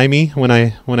and deny me when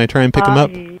I try and pick them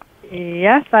up?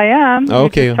 Yes, I am.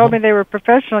 Okay. You just told me they were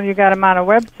professional. You got them on a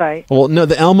website. Well, no,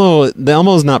 the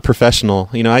Elmo's not professional.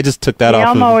 I just took that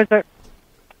off. The Elmo is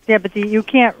but you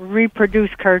can't reproduce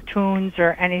cartoons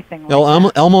or anything like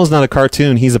that. Elmo's not a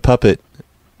cartoon. He's a puppet.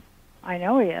 I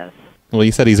know he is. Well,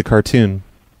 you said he's a cartoon.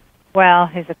 Well,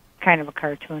 he's a kind of a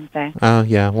cartoon thing.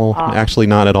 Yeah. Well, actually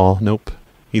not at all. Nope.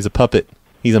 He's a puppet.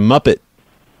 He's a Muppet.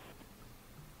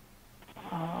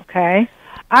 Okay.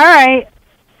 All right.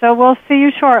 So we'll see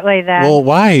you shortly then. Well,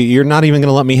 why? You're not even going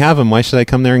to let me have him. Why should I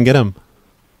come there and get him?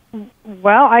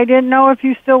 Well, I didn't know if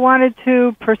you still wanted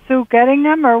to pursue getting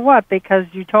them or what, because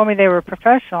you told me they were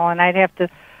professional, and I'd have to.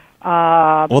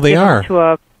 Well, they are.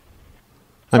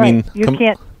 I mean, you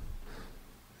can't.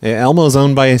 Elmo's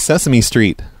owned by Sesame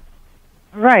Street.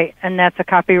 Right, and that's a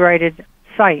copyrighted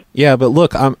site. Yeah, but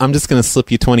look, I'm just going to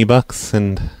slip you $20,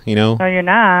 and No, you're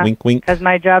not. Wink, wink. Because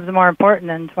my job's more important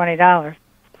than $20.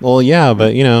 Well, yeah,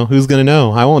 but who's going to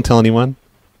know? I won't tell anyone.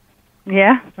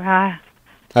 Yeah. I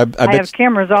have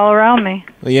cameras all around me.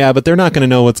 Yeah, but they're not going to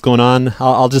know what's going on.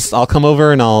 I'll come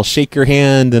over and I'll shake your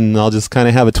hand, and I'll just kind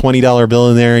of have a $20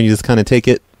 bill in there, and you just kind of take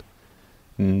it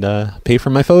and pay for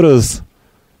my photos.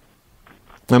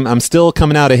 I'm still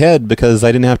coming out ahead because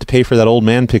I didn't have to pay for that old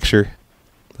man picture.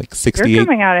 Like 68. You're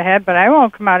coming out ahead, but I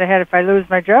won't come out ahead if I lose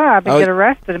my job and get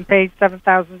arrested and pay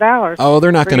 $7,000. Oh,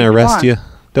 they're not going to arrest you.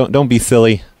 Don't be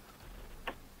silly.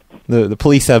 The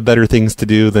police have better things to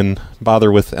do than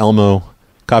bother with Elmo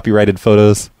copyrighted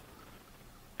photos.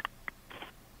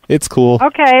 It's cool.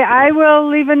 Okay, I will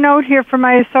leave a note here for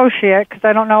my associate because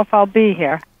I don't know if I'll be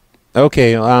here.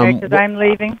 Okay. Because I'm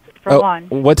leaving for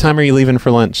lunch. What time are you leaving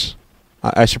for lunch?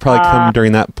 I should probably come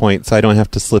during that point so I don't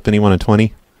have to slip anyone a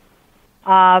 20.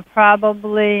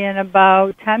 Probably in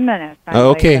about 10 minutes.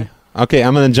 Okay. Leaving. Okay,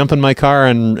 I'm going to jump in my car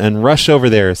and rush over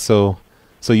there so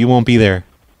you won't be there.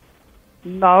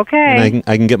 Okay. And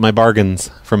I can get my bargains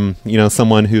from,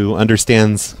 someone who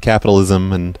understands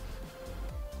capitalism and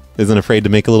isn't afraid to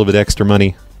make a little bit extra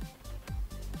money.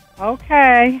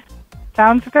 Okay.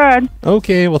 Sounds good.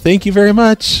 Okay, well, thank you very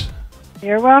much.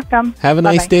 You're welcome. Have a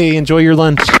nice day. Enjoy your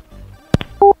lunch.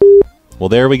 Well,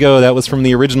 there we go. That was from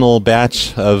the original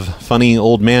batch of funny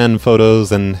old man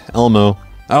photos and Elmo.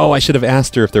 Oh, I should have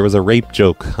asked her if there was a rape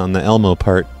joke on the Elmo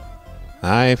part.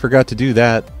 I forgot to do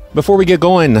that. Before we get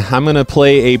going, I'm going to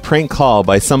play a prank call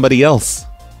by somebody else.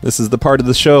 This is the part of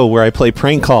the show where I play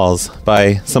prank calls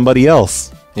by somebody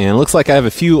else. And it looks like I have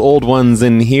a few old ones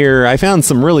in here. I found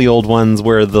some really old ones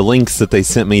where the links that they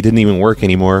sent me didn't even work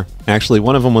anymore. Actually,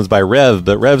 one of them was by Rev,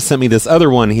 but Rev sent me this other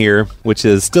one here, which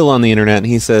is still on the internet. And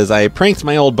he says, I pranked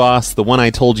my old boss, the one I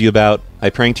told you about. I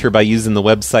pranked her by using the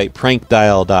website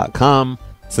prankdial.com.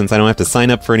 Since I don't have to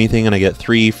sign up for anything and I get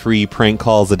 3 free prank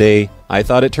calls a day, I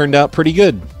thought it turned out pretty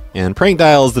good. And Prank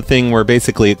Dial is the thing where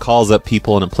basically it calls up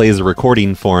people and it plays a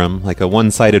recording for them, like a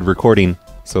one-sided recording.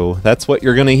 So that's what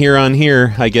you're going to hear on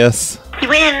here, I guess. You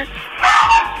win.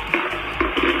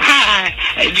 Hi.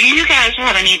 Do you guys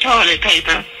have any toilet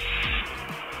paper?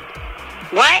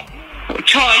 What?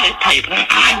 Toilet paper.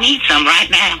 I need some right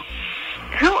now.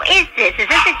 Who is this? Is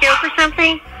this a joke or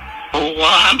something? Oh,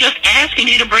 well, I'm just asking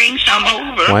you to bring some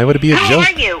over. Why would it be a joke? Who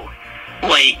are you?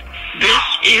 Wait, this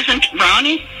isn't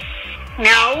Ronnie?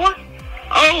 No.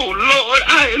 Oh, Lord,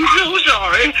 I am so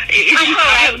sorry. I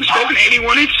haven't spoken to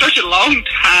anyone in such a long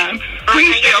time.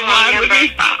 Please stay online with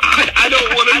me. I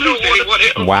don't want to lose anyone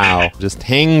else. Wow. Just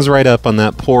hangs right up on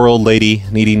that poor old lady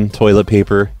needing toilet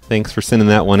paper. Thanks for sending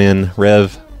that one in,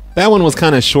 Rev. That one was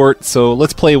kind of short, so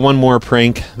let's play one more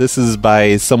prank. This is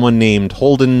by someone named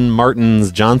Holden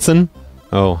Martins Johnson.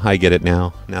 Oh, I get it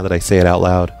now that I say it out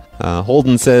loud.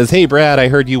 Holden says, "Hey Brad, I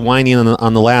heard you whining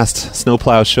on the last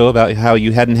Snowplow show about how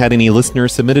you hadn't had any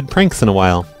listener-submitted pranks in a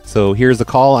while. So here's a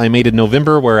call I made in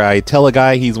November where I tell a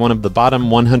guy he's one of the bottom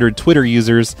 100 Twitter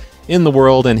users in the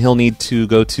world and he'll need to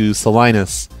go to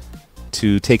Salinas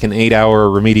to take an 8-hour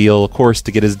remedial course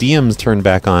to get his DMs turned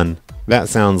back on. That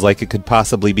sounds like it could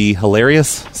possibly be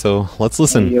hilarious, so let's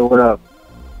listen." Hey, what up?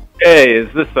 Hey,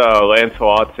 is this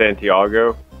Lancelot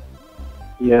Santiago?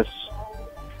 Yes.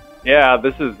 Yeah,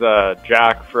 this is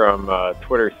Jack from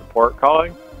Twitter support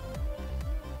calling.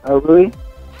 Oh, really?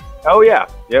 Oh, yeah.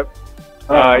 Yep.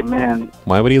 Oh, man.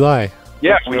 Why would he lie?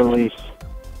 Yeah. Release.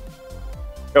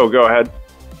 Oh, go ahead.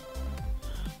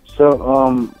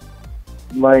 So,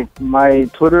 like, my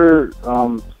Twitter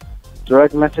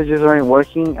direct messages aren't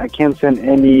working. I can't send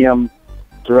any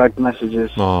direct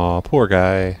messages. Aw, poor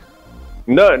guy.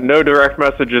 No direct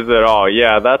messages at all.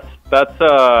 Yeah, that's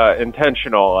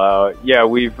intentional. Yeah,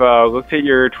 we've looked at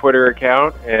your Twitter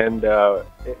account and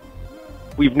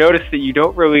we've noticed that you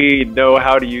don't really know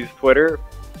how to use Twitter,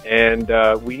 and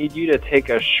we need you to take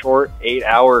a short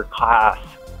 8-hour class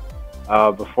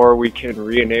before we can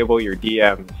re-enable your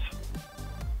DMs.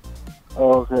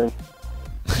 Oh, okay.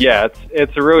 Yeah,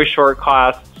 it's a really short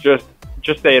class, just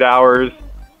 8 hours.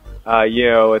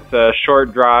 It's a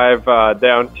short drive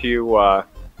down to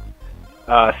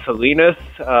Salinas.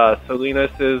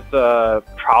 Salinas is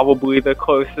probably the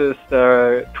closest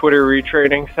Twitter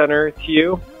retraining center to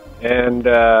you, and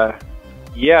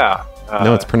yeah.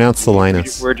 No, it's pronounced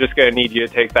Salinas. We're just going to need you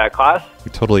to take that class.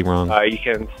 You're totally wrong. You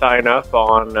can sign up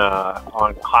on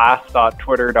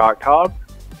class.twitter.com.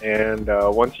 And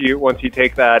once you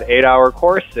take that 8-hour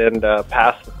course and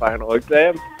pass the final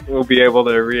exam, you'll be able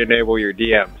to re-enable your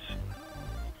DMs.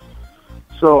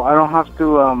 So I don't have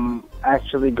to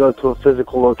actually go to a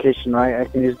physical location, right? I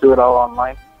can just do it all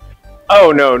online.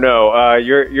 Oh no.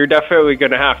 You're definitely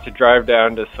going to have to drive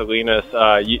down to Salinas.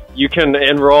 You can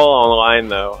enroll online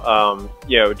though.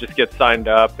 Just get signed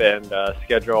up and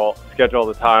schedule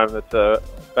the time that's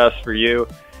best for you.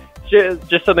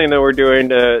 Just something that we're doing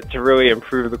to really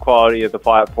improve the quality of the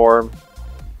platform.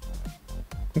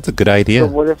 That's a good idea. So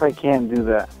what if I can't do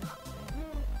that?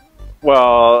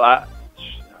 Well,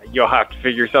 you'll have to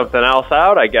figure something else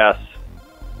out, I guess.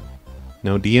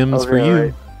 No DMs Okay, for you.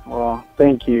 right. Well,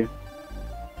 thank you.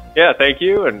 Yeah, thank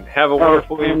you, and have a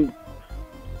wonderful evening.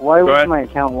 Why was my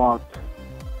account locked?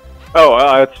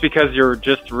 Oh, it's because you're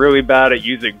just really bad at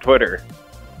using Twitter.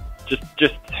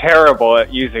 Just terrible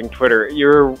at using Twitter.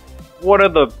 You're one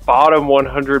of the bottom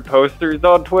 100 posters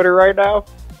on Twitter right now.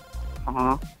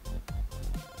 Uh-huh.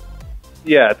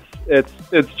 Yeah, it's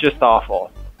just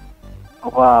awful.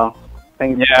 Wow.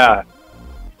 Thank you. Yeah.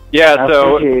 I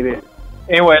So appreciate it.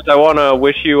 anyways, I want to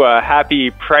wish you a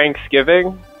happy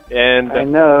Pranksgiving, and I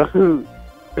know.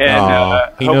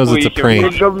 And he knows it's a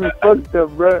prank. You got me fucked up,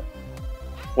 bro.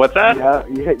 What's that? Yeah,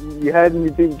 you had me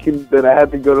thinking that I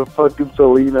had to go to fucking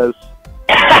Salinas.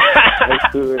 I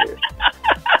swear.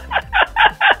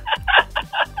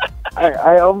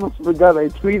 I almost forgot I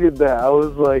tweeted that. I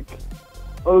was like,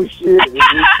 oh shit, is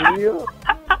this real?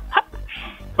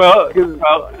 Well,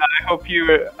 I hope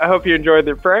you enjoyed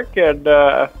the prank, and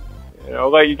I'll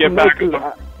let you get back.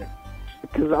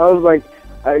 Because I was like,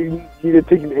 I need to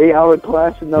take an 8-hour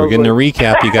class, and We're getting a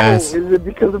recap, you guys. Is it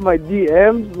because of my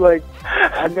DMs? Like,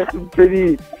 I got some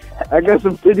pretty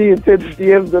intense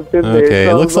DMs up in there. Okay,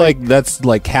 So it looks like that's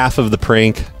like half of the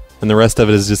prank, and the rest of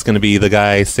it is just going to be the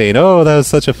guy saying, "Oh, that was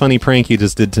such a funny prank you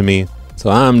just did to me." So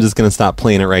I'm just going to stop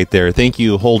playing it right there. Thank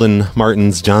you, Holden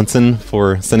Martins Johnson,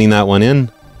 for sending that one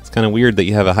in. It's kind of weird that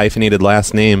you have a hyphenated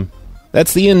last name.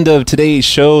 That's the end of today's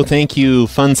show. Thank you,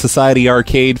 Fun Society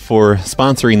Arcade, for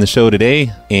sponsoring the show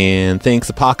today. And thanks,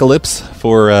 Apocalypse,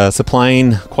 for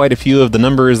supplying quite a few of the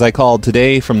numbers I called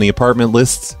today from the apartment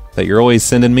lists that you're always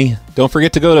sending me. Don't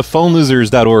forget to go to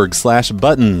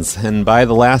phonelosers.org/buttons and buy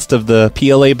the last of the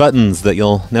PLA buttons that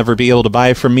you'll never be able to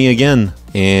buy from me again.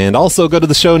 And also go to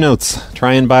the show notes.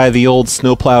 Try and buy the old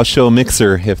Snowplow Show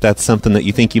mixer if that's something that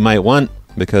you think you might want.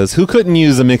 Because who couldn't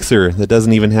use a mixer that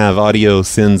doesn't even have audio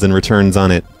sins and returns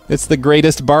on it? It's the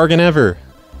greatest bargain ever.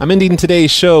 I'm ending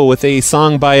today's show with a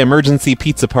song by Emergency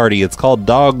Pizza Party. It's called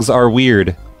Dogs Are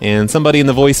Weird. And somebody in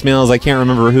the voicemails, I can't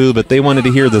remember who, but they wanted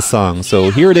to hear this song. So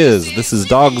here it is. This is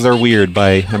Dogs Are Weird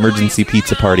by Emergency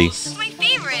Pizza Party.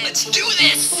 Let's do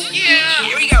this! Yeah!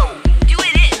 Here we go! Do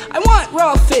it! I want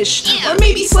raw fish, or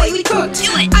maybe slightly cooked.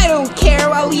 I don't care,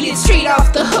 I'll eat it straight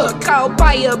off the hook. I'll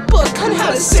buy a book on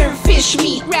how to serve fish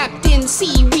meat wrapped in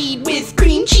seaweed with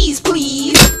cream cheese, please.